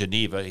and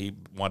Geneva. He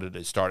wanted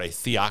to start a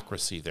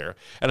theocracy there,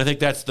 and I think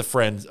that's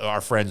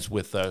our friends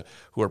with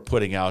who are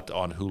putting out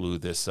on Hulu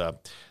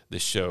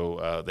this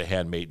show, The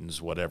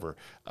Handmaidens, whatever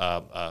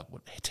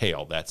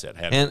Tale. That's it.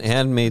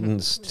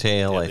 Handmaiden's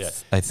Tale.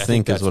 I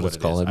think is what it's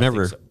called. I've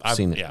never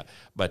seen it. Yeah,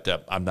 but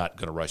I'm not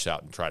going to rush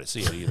out and try to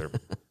see it either.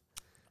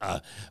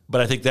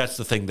 But I think that's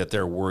the thing that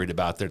they're worried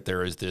about, that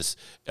there is this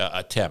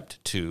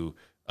attempt to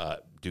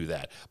do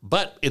that.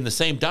 But in the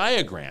same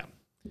diagram,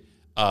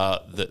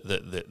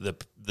 the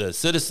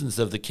citizens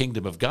of the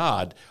kingdom of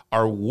God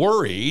are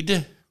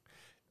worried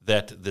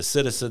that the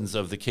citizens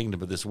of the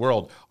kingdom of this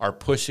world are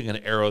pushing an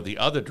arrow the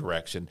other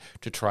direction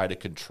to try to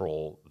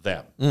control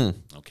them.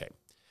 Okay.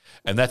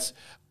 And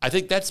I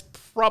think that's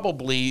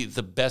probably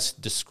the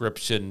best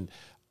description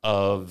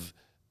of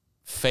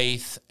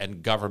faith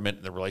and government,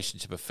 and the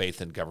relationship of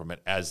faith and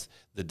government as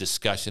the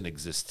discussion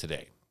exists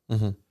today.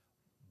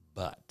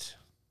 But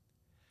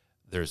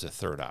there's a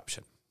third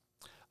option,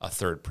 a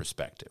third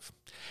perspective.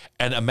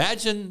 And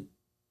imagine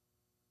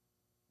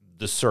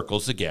the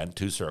circles again,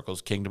 2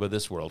 circles, kingdom of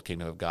this world,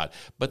 kingdom of God.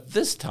 But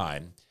this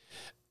time,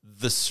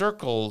 the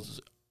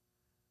circles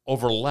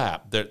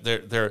overlap.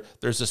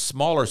 There's a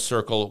smaller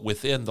circle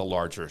within the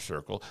larger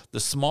circle.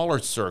 The smaller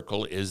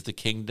circle is the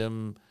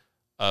kingdom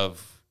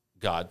of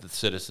God, the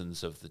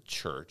citizens of the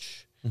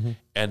church.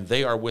 And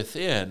they are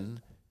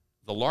within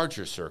the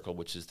larger circle,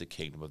 which is the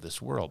kingdom of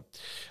this world.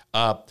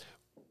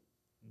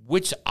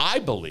 Which I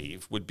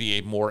believe would be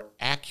a more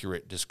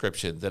accurate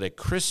description, that a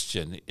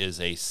Christian is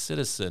a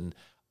citizen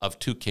of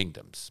 2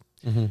 kingdoms,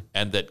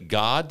 and that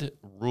God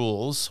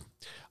rules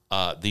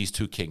these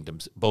 2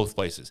 kingdoms, both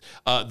places.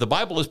 The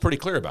Bible is pretty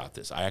clear about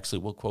this. I actually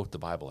will quote the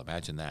Bible.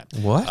 Imagine that.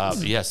 What?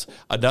 Yes.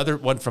 Another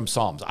one from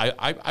Psalms.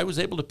 I was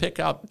able to pick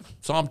out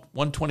Psalm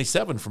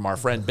 127 from our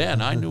friend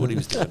Ben. I knew what he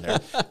was doing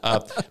there.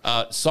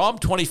 Psalm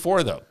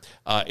 24, though,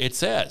 it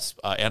says,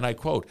 and I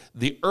quote,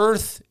 "The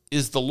earth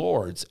is the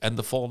Lord's and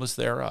the fullness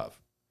thereof."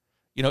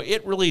 You know,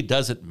 it really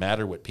doesn't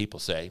matter what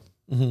people say.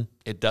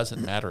 It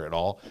doesn't matter at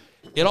all.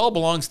 It all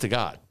belongs to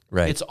God.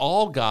 Right. It's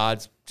all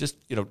God's. Just,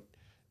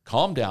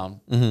 calm down,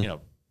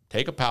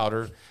 take a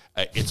powder.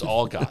 It's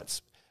all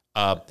God's.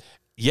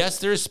 Yes,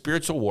 there is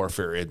spiritual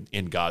warfare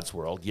in God's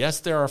world. Yes,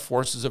 there are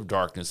forces of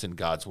darkness in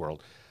God's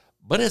world,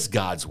 but it's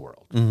God's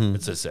world,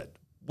 as I said.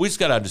 We just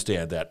got to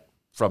understand that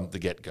from the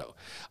get-go.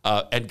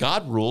 And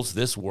God rules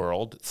this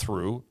world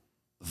through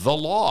the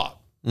law.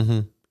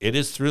 It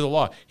is through the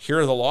law. Here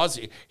are the laws.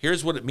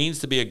 Here's what it means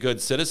to be a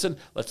good citizen.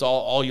 Let's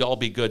all y'all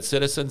be good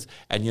citizens.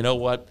 And you know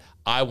what?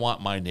 I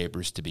want my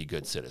neighbors to be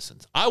good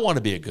citizens. I want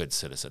to be a good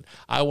citizen.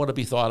 I want to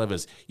be thought of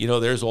as,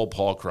 there's old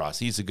Paul Cross.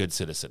 He's a good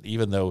citizen,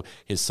 even though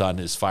his son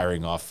is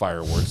firing off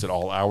fireworks at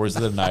all hours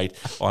of the night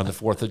on the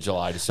 4th of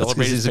July to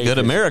celebrate his he's a good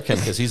American.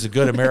 Because he's a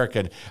good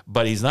American,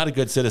 but he's not a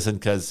good citizen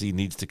because he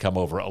needs to come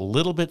over a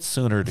little bit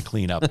sooner to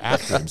clean up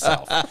after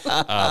himself.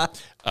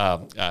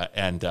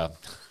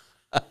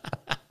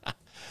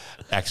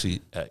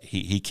 Actually,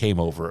 he came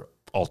over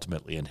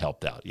ultimately and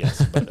helped out,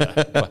 yes.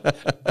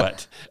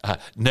 But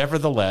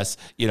nevertheless,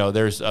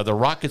 there's the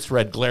rocket's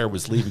red glare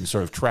was leaving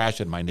sort of trash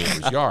in my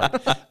neighbor's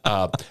yard,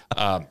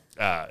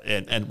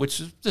 and which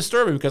is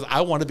disturbing because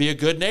I want to be a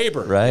good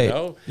neighbor.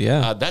 Right.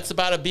 Yeah. That's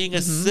about being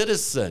a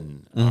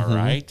citizen. All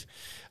right.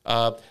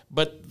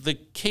 But the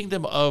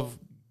kingdom of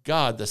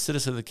God, the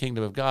citizen of the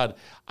kingdom of God,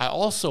 I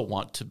also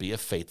want to be a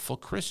faithful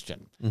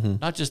Christian.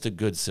 Not just a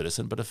good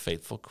citizen, but a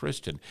faithful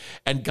Christian.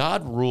 And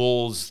God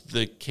rules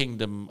the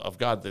kingdom of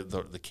God,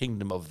 the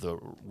kingdom of the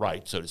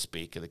right, so to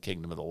speak, and the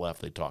kingdom of the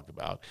left they talk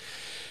about.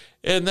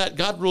 And that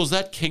God rules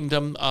that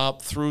kingdom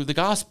through the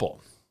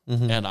gospel.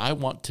 And I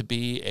want to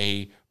be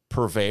a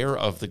purveyor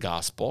of the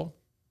gospel,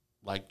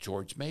 like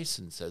George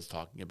Mason says,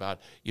 talking about,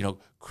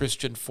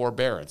 Christian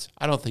forbearance.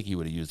 I don't think he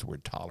would have used the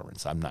word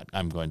tolerance.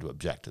 I'm going to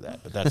object to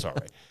that, but that's all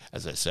right.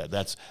 As I said,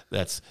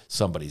 that's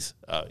somebody's,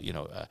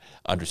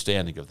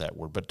 understanding of that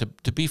word. But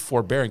to be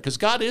forbearing, because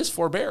God is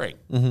forbearing.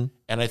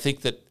 And I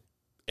think that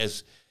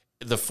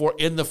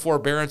in the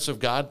forbearance of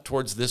God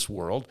towards this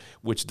world,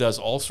 which does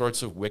all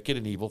sorts of wicked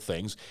and evil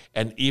things,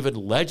 and even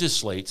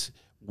legislates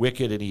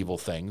wicked and evil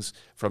things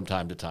from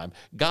time to time,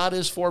 God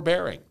is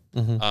forbearing.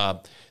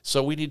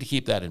 So we need to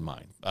keep that in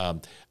mind.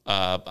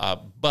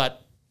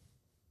 But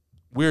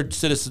we're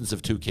citizens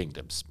of 2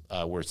 kingdoms.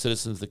 We're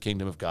citizens of the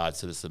kingdom of God,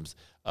 citizens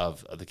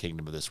of the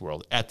kingdom of this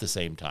world at the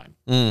same time.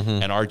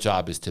 And our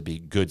job is to be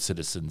good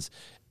citizens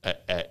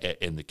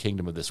in the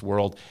kingdom of this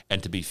world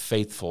and to be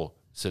faithful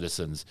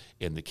citizens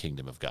in the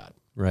kingdom of God.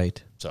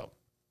 Right. So,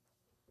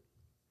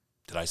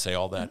 did I say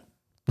all that?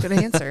 Good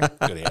answer.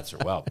 Good answer.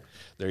 Well,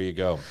 there you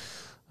go.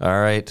 All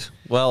right.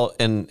 Well,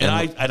 and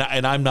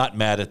I'm not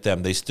mad at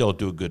them. They still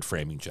do a good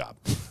framing job.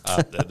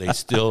 I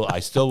still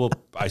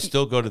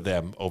go to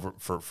them over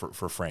for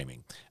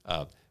framing.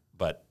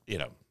 But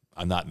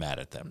I'm not mad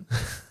at them.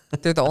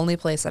 They're the only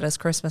place that has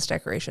Christmas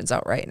decorations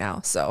out right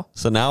now. So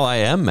now I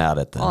am mad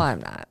at them. well, I'm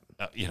not.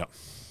 You know,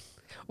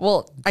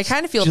 Well, I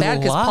kind of feel bad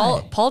because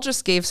July. Paul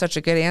just gave such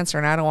a good answer,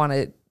 and I don't want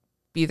to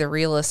be the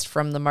realist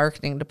from the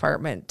marketing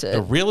department the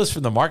to realist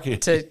from the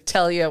market.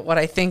 tell you what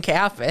I think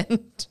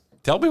happened.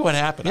 Tell me what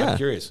happened. Yeah. I'm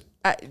curious.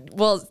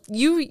 Well,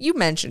 you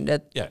mentioned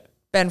it. Yeah.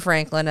 Ben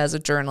Franklin, as a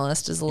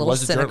journalist, is a little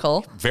Was a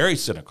cynical. very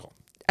cynical.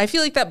 I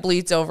feel like that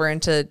bleeds over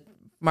into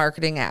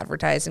marketing,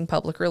 advertising,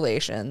 public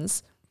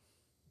relations.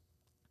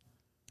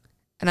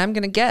 And I'm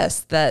going to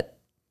guess that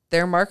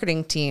their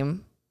marketing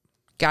team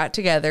got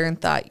together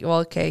and thought, well,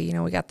 okay, you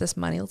know, we got this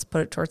money. Let's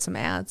put it towards some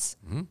ads.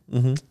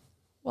 Mm-hmm.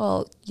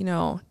 Well, you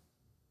know,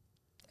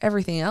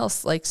 everything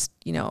else likes,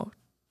 you know,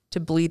 to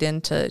bleed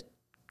into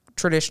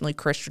traditionally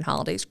Christian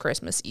holidays,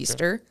 Christmas,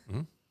 Easter.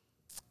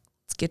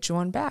 Let's get you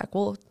one back.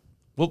 We'll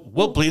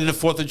bleed into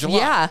 4th of July.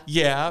 Yeah.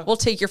 Yeah. We'll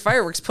take your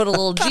fireworks, put a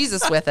little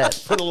Jesus with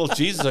it. Put a little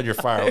Jesus on your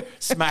fire.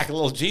 Smack a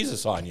little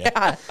Jesus on you.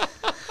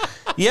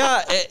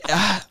 Yeah,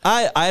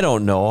 I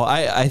don't know.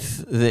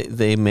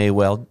 They may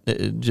well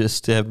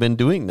just have been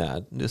doing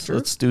that. Just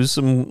let's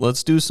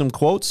do some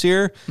quotes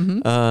here,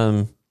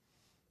 and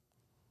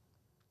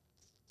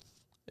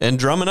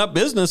drumming up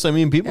business. I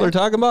mean, people are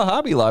talking about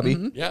Hobby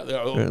Lobby. Yeah.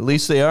 Or at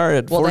least they are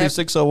at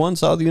 4601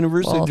 South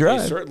University Well, They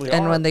Drive. certainly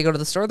And are. when they go to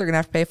the store, they're going to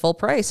have to pay full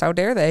price. How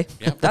dare they?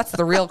 That's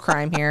the real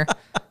crime here.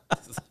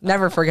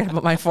 Never forget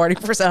about my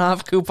 40%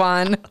 off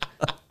coupon. If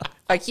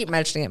I keep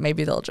mentioning it,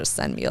 maybe they'll just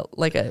send me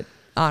a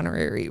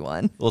honorary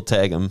one. We'll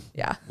tag them.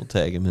 Yeah, We'll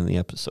tag them in the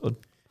episode.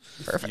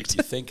 perfect.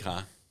 You think,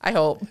 huh? I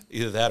hope.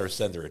 Either that or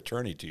send their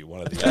attorney to you.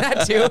 One of the other.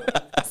 That too.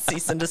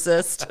 Cease and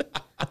desist.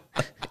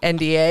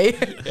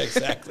 NDA.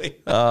 Exactly.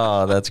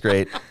 Oh, that's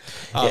great.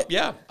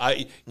 Yeah.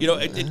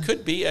 It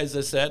could be, as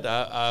I said,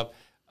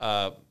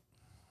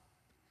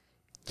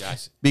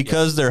 gosh.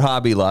 Because they're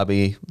Hobby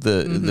Lobby,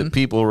 the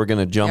people were going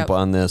to jump Yep.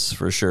 on this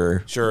for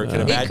sure. Sure. Can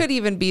It imagine, could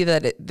even be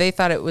that they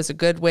thought it was a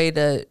good way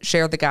to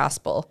share the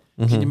gospel.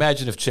 can you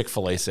imagine if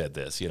Chick-fil-A said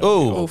this? You know,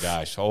 Oh.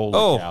 gosh,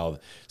 holy cow.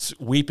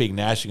 Weeping,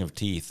 gnashing of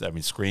teeth, I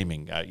mean,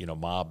 screaming,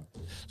 mob,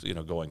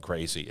 going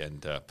crazy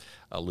and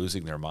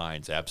losing their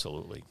minds.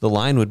 Absolutely. The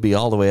line would be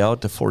all the way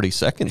out to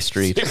 42nd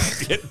Street.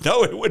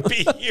 No, it would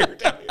be here.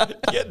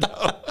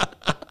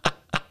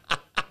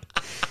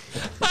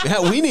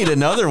 Yeah, we need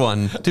another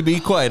one, to be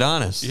quite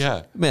honest.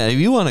 Yeah. Man, if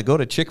you want to go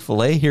to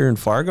Chick-fil-A here in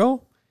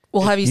Fargo,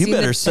 Well, have you seen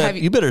better the,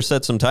 you better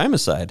set some time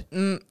aside.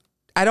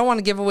 I don't want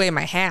to give away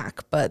my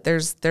hack, but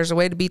there's a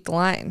way to beat the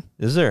line.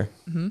 Is there?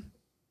 Mm-hmm.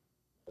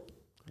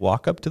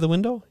 Walk up to the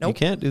window? You Nope.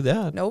 can't do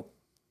that. Nope.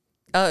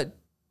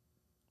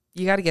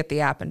 You got to get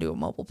the app and do a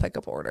mobile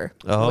pickup order.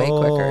 Oh, Way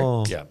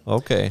quicker. Yeah.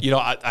 Okay.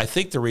 I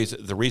think the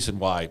reason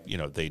why,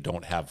 they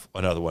don't have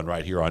another one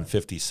right here on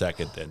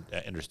 52nd and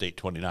Interstate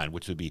 29,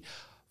 which would be,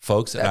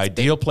 folks, an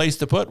ideal place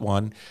to put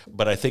one,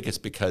 but I think it's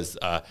because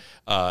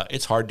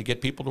it's hard to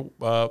get people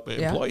to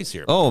employees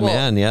here. Oh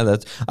man, yeah,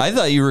 I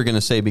thought you were going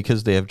to say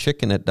because they have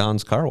chicken at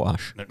Don's Car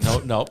Wash.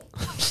 No.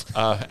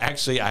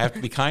 Actually, I have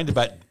to be kind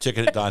about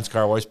chicken at Don's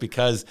Car Wash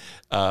because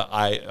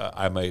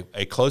I'm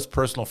a close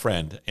personal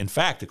friend. In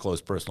fact, a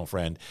close personal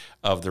friend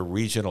of the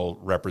regional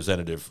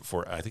representative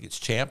for, I think it's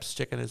Champs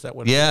Chicken. Is that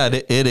what? Yeah,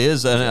 it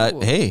is.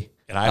 And hey.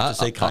 And I have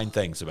to say kind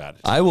things about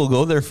it. I will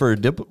go there for a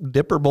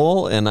dipper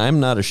bowl, and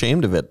I'm not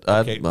ashamed of it.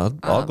 Okay.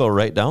 I'll go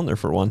right down there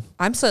for one.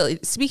 I'm slightly,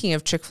 speaking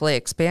of Chick-fil-A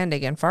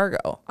expanding in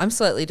Fargo, I'm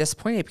slightly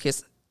disappointed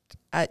because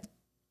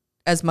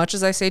as much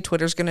as I say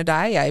Twitter's going to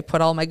die, I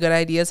put all my good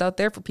ideas out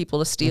there for people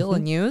to steal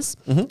and use.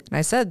 And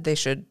I said they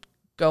should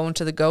go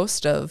into the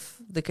ghost of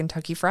the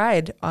Kentucky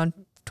Fried on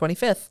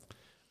 25th.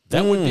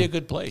 That would be a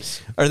good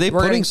place. Are they We're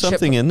putting gonna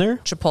something in there?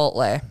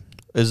 Chipotle.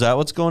 Is that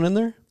what's going in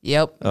there?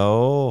 Yep.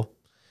 Oh,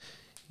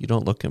 you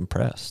don't look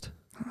impressed.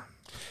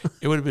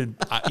 It would have been,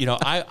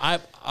 I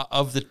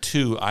of the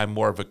two, I'm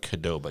more of a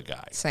Qdoba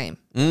guy. Same.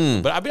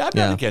 But I'm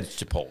not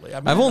against Chipotle.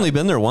 I've only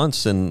been there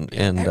once, and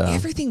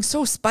Everything's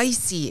so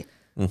spicy.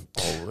 Oh,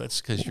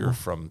 that's because you're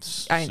from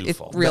It's Sioux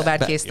Falls. real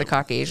bad case of the Yeah,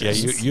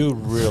 Caucasians. you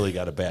really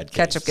got a bad case.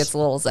 Ketchup gets a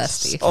little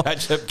zesty.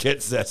 Ketchup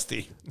gets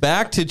zesty.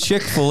 back to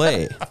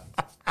Chick-fil-A.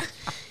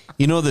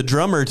 The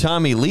drummer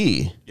Tommy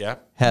Lee Yeah.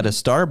 had a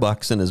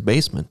Starbucks in his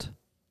basement.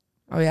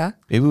 Oh, yeah?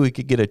 Maybe we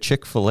could get a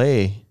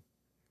Chick-fil-A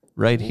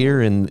right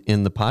here in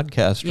the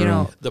podcast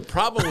room. The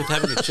problem with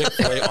having a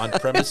Chick-fil-A on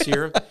premise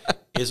here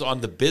is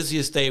on the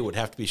busiest day it would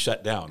have to be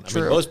shut down. I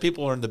mean, most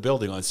people are in the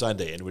building on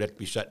Sunday and it would have to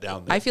be shut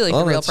down. I feel like Oh,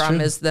 the real that's problem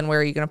true. is then where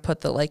are you going to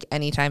put the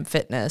Anytime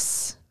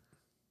Fitness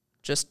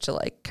just to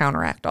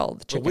counteract all the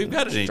But chicken? we've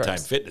got an anytime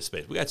drugs? fitness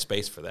space. We got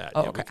space for that.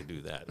 Oh, Yeah, okay. we could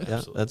do that. Yeah,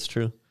 Absolutely. that's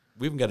true.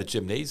 We even got a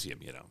gymnasium,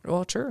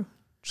 Well, true.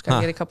 Just got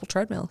to get a couple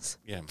treadmills.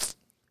 Yeah.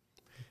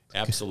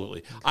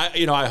 Absolutely.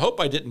 I hope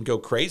I didn't go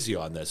crazy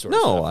on this. Sort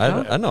of No,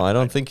 stuff. I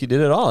don't think you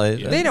did at all.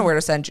 They know where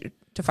to send you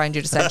to find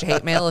you to send your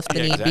hate mail if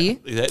the Yeah, need be.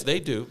 exactly. They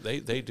do.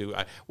 They do.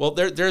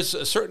 There's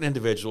a certain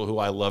individual who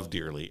I love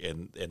dearly,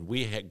 and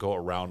we go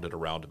around and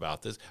around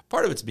about this.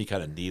 Part of it's me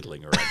kind of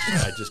needling her.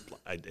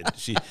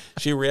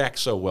 She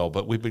reacts so well,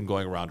 but we've been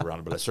going around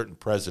about a certain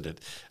president,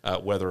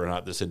 whether or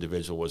not this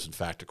individual was in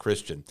fact a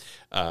Christian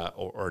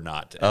or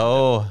not.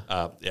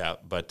 And,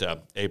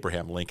 but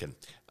Abraham Lincoln.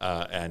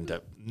 And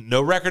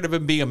no record of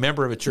him being a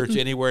member of a church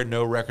anywhere,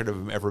 no record of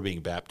him ever being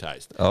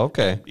baptized.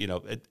 Okay.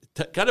 And,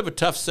 kind of a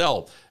tough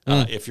sell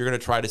if you're going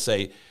to try to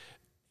say,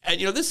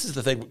 and this is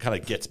the thing that kind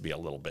of gets me a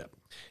little bit,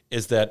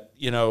 is that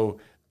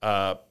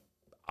I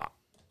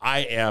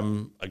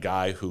am a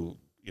guy who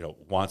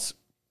wants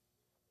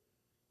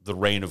the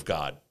reign of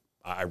God.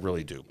 I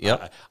really do.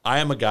 Yep. I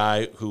am a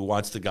guy who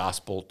wants the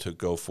gospel to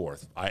go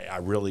forth. I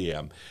really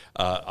am.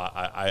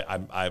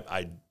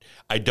 I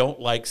don't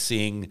like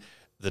seeing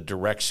the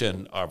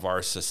direction of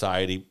our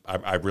society.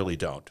 I really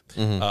don't.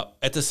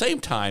 At the same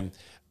time,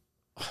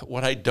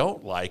 what I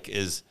don't like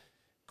is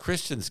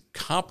Christians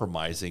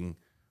compromising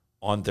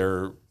on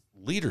their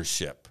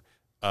leadership.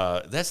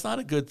 That's not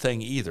a good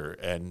thing either.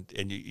 And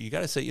you got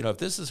to say, if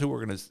this is who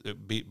we're going to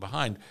be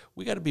behind,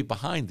 we got to be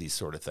behind these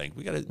sort of things.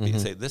 We got to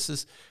say this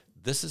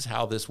is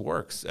how this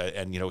works,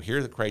 and here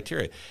are the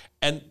criteria.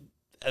 And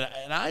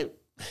I,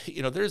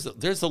 there's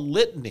a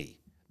litany.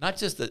 Not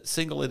just a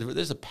single individual.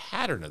 There's a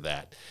pattern of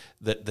that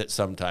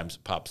sometimes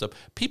pops up.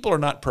 People are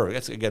not perfect.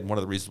 That's, again, one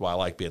of the reasons why I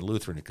like being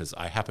Lutheran, because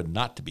I happen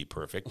not to be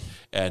perfect.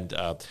 And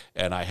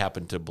I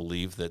happen to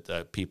believe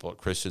that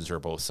Christians are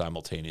both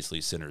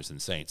simultaneously sinners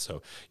and saints.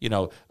 So,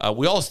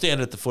 we all stand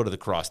at the foot of the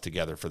cross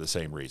together for the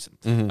same reason,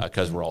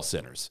 because we're all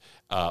sinners.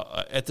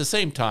 At the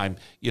same time,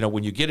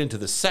 when you get into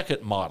the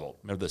second model,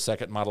 remember the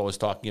second model I was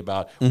talking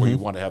about, where you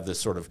want to have this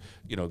sort of,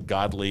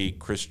 godly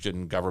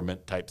Christian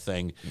government type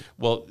thing,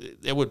 well,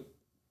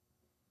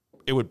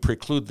 it would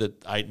preclude the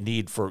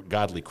need for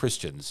godly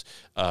Christians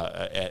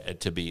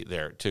to be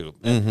there too.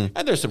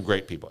 And there's some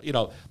great people.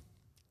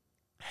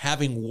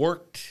 Having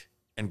worked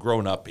and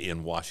grown up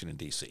in Washington,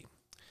 D.C.,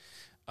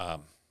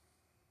 I'm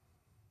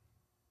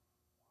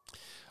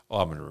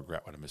going to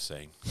regret what I'm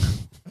saying.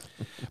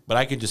 But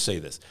I can just say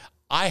this.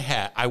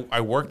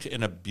 I worked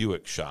in a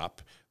Buick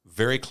shop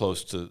very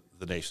close to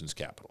the nation's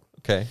capital.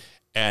 Okay.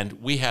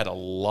 And we had a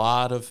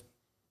lot of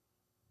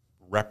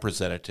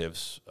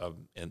representatives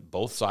in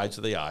both sides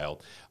of the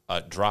aisle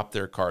drop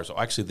their cars.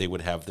 Actually, they would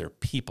have their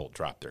people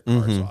drop their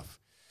cars off,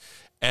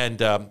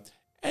 and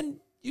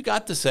you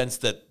got the sense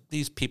that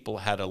these people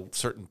had a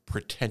certain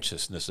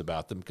pretentiousness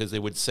about them because they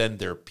would send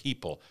their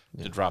people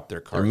to drop their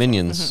cars. Their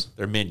minions.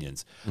 Their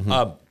minions.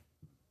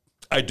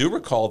 I do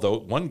recall though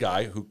one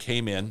guy who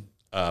came in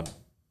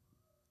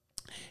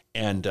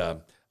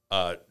and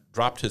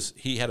dropped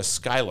he had a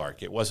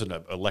Skylark. It wasn't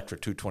an Electra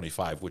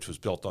 225, which was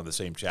built on the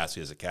same chassis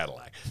as a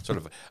Cadillac. Sort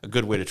of a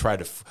good way to try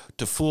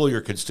to fool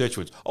your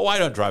constituents. Oh, I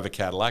don't drive a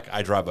Cadillac.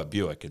 I drive a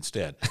Buick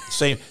instead.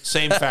 Same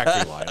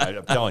factory line.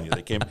 I'm telling you,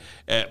 they came,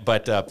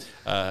 but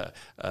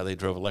they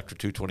drove Electra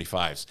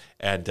 225s.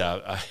 And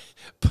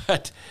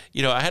but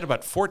I had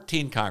about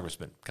 14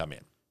 congressmen come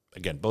in.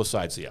 Again, both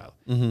sides of the aisle.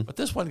 But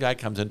this one guy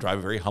comes in, driving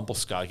a very humble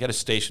Skylark. He had a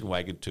station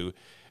wagon too.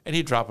 And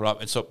he'd drop it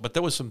off. And so, but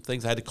there was some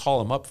things I had to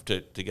call him up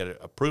to get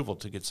approval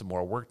to get some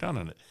more work done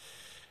on it.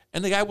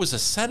 And the guy was a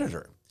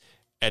senator,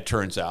 it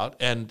turns out.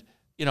 And,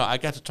 I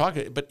got to talk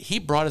to him, but he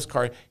brought his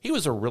car. He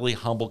was a really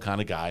humble kind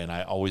of guy, and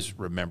I always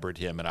remembered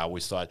him. And I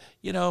always thought,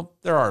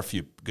 there are a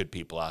few good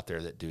people out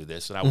there that do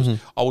this. And I was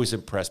always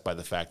impressed by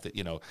the fact that,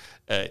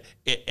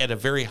 at a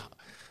very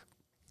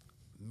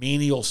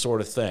menial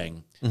sort of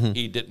thing,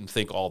 he didn't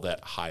think all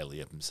that highly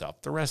of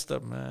himself. The rest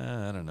of them,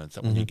 I don't know.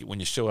 So when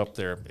you show up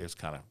there, it's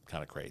kind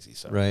of crazy.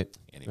 So right.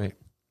 Anyway, right.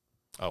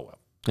 Oh well.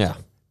 Yeah.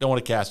 Don't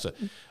want to cast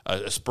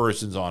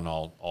aspersions on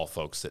all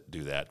folks that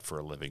do that for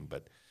a living,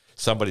 but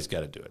somebody's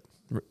got to do it.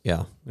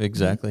 Yeah.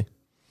 Exactly.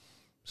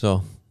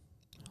 So,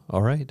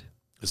 all right.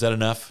 Is that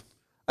enough?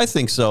 I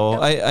think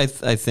so. Yep.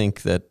 I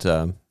think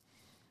that.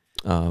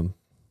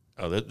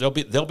 Oh,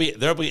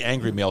 there'll be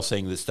angry mail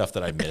saying the stuff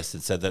that I missed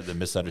and said that they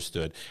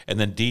misunderstood, and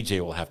then DJ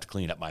will have to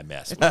clean up my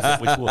mess,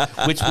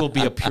 which will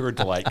be a pure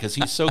delight because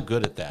he's so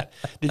good at that.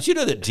 Did you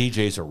know that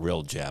DJ's a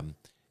real gem?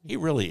 He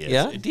really is.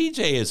 Yeah?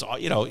 DJ is,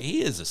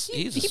 he's a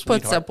He sweetheart.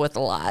 puts up with a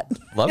lot.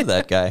 Love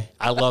that guy.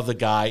 I love the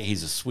guy.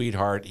 He's a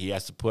sweetheart. He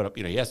has to put up,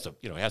 he has to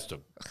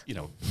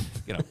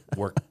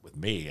work with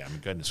me. I mean,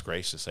 goodness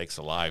gracious sakes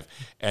alive.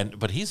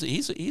 But he's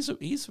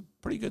a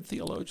pretty good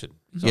theologian.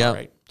 He's all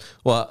right.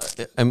 Well,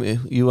 I mean,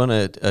 you want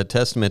a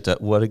testament to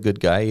what a good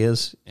guy he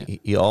is? Yeah.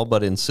 He all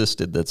but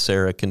insisted that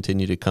Sarah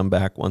continue to come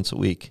back once a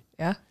week.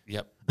 Yeah.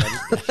 Yep.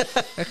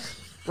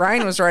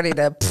 Ryan was ready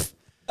to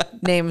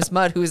names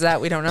Mud. Who's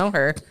that? We don't know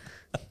her.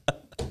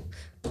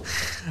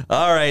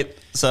 All right.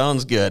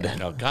 Sounds good.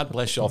 God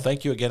bless y'all.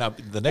 Thank you again.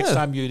 The next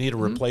time you need a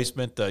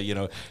replacement,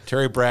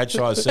 Terry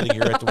Bradshaw is sitting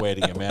here at the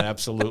waiting room, man.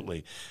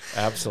 Absolutely.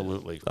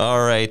 Absolutely. All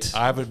right.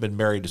 I haven't been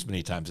married as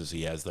many times as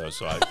he has, though.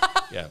 So,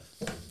 yeah.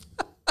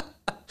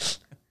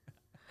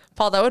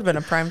 Paul, that would have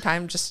been a prime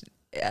time. Just,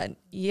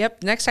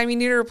 yep. Next time you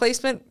need a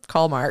replacement,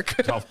 call Mark.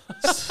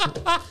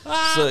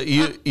 So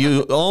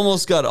you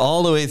almost got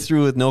all the way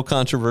through with no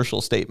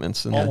controversial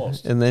statements, and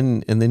Almost. and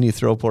then you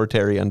throw poor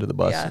Terry under the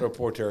bus. Yeah. Throw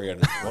poor Terry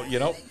under. Well, you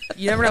know,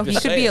 You never know. He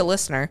Just could be saying. a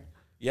listener.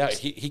 yeah,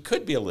 he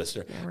could be a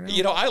listener.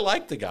 You know, I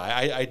like the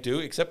guy. I do,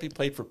 except he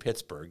played for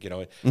Pittsburgh. You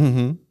know,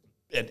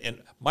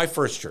 and my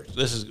first church.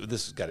 This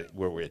has got it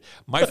where we're.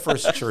 My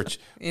first church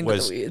Into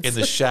was the weeds. in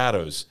the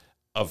shadows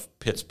of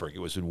Pittsburgh. It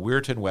was in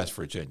Weirton, West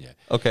Virginia.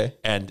 Okay.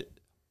 And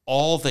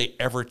all they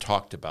ever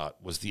talked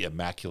about was the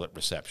Immaculate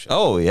Reception.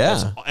 Oh,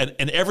 yeah.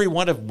 And every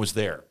one of them was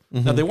there.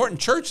 Now, they weren't in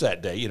church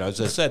that day, you know, as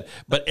I said,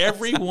 but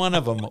every one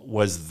of them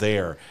was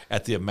there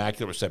at the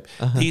Immaculate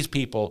Reception. These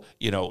people,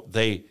 you know,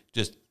 they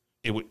just,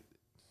 it would,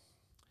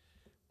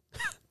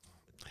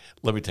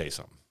 let me tell you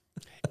something.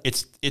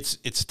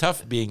 It's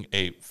tough being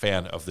a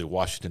fan of the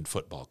Washington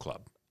Football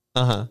Club.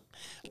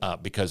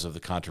 Because of the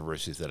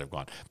controversies that have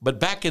gone. But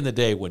back in the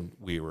day when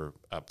we were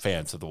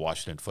fans of the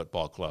Washington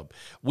Football Club,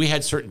 we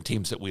had certain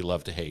teams that we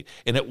loved to hate.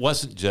 And it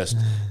wasn't just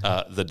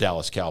the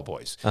Dallas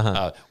Cowboys.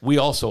 We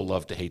also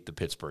loved to hate the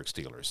Pittsburgh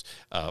Steelers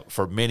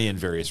for many and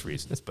various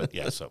reasons. But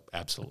yeah, so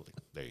absolutely.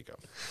 There you go.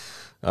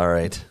 All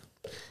right.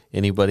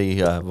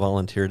 Anybody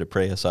volunteer to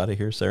pray us out of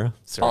here, Sarah?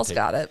 Sarah, Paul's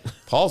got it.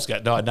 Paul's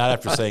got, no, not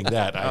after saying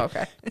that.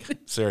 Okay.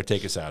 Sarah,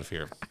 take us out of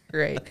here.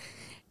 Great.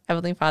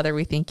 Heavenly Father,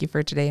 we thank you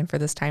for today and for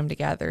this time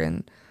together.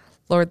 And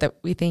Lord, that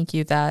we thank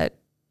you that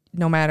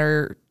no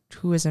matter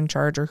who is in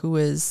charge or who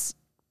is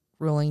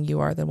ruling,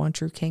 you are the one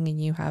true King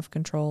and you have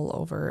control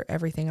over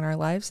everything in our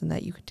lives and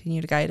that you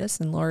continue to guide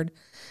us. And Lord,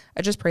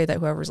 I just pray that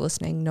whoever's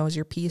listening knows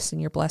your peace and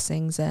your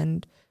blessings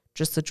and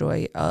just the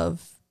joy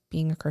of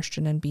being a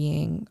Christian and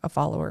being a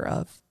follower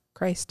of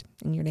Christ.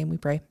 In your name we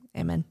pray.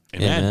 Amen.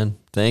 Amen.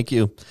 Thank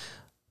you.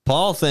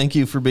 Paul, thank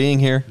you for being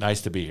here.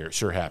 Nice to be here.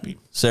 Sure happy.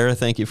 Sarah,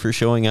 thank you for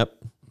showing up.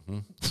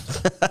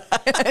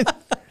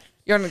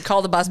 You're going to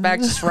call the bus back,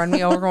 just run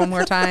me over one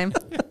more time.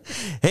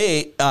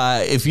 Hey,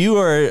 if you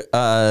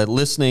are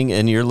listening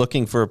and you're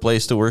looking for a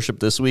place to worship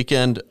this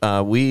weekend,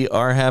 we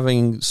are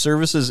having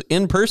services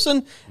in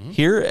person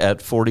here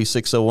at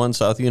 4601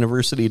 South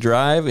University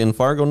Drive in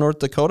Fargo, North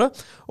Dakota.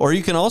 Or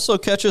you can also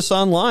catch us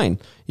online.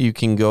 You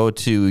can go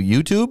to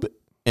YouTube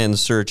and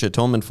search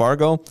Atonement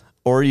Fargo,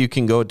 or you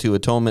can go to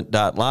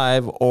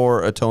atonement.live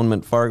or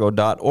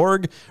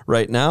atonementfargo.org.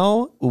 Right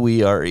now,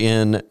 we are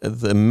in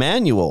the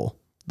manual,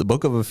 the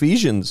book of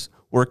Ephesians,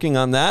 working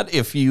on that.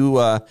 If you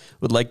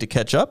would like to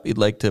catch up, you'd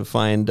like to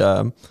find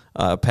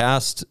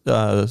past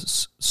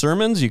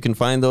sermons, you can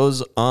find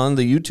those on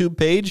the YouTube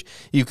page.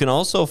 You can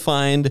also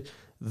find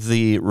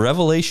the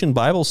Revelation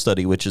Bible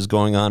study, which is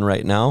going on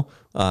right now.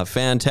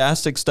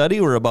 Fantastic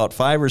study. We're about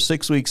 5 or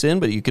 6 weeks in,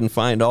 but you can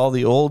find all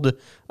the old,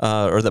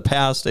 or the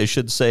past, I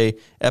should say,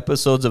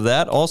 episodes of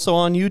that also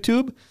on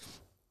YouTube.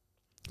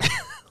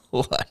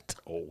 What?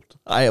 Old.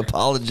 I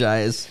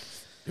apologize.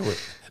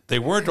 They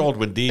weren't old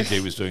when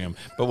DJ was doing them,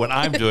 but when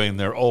I'm doing them,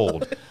 they're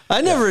old.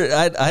 I never.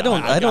 I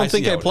don't. I don't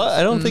think see I how it plugged. is.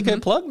 I don't think I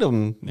plugged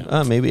them.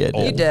 Maybe I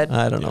did. You did.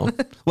 I don't know.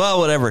 Well,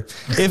 whatever.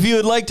 If you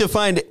would like to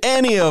find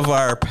any of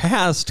our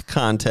past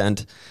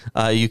content,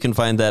 you can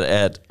find that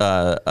at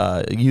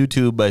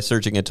YouTube by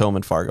searching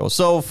Atonement Fargo.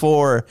 So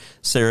for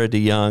Sarah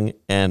DeYoung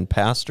and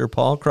Pastor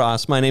Paul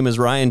Cross, my name is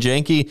Ryan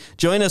Janke.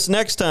 Join us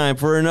next time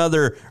for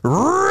another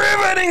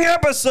riveting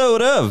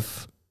episode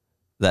of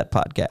that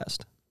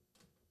podcast.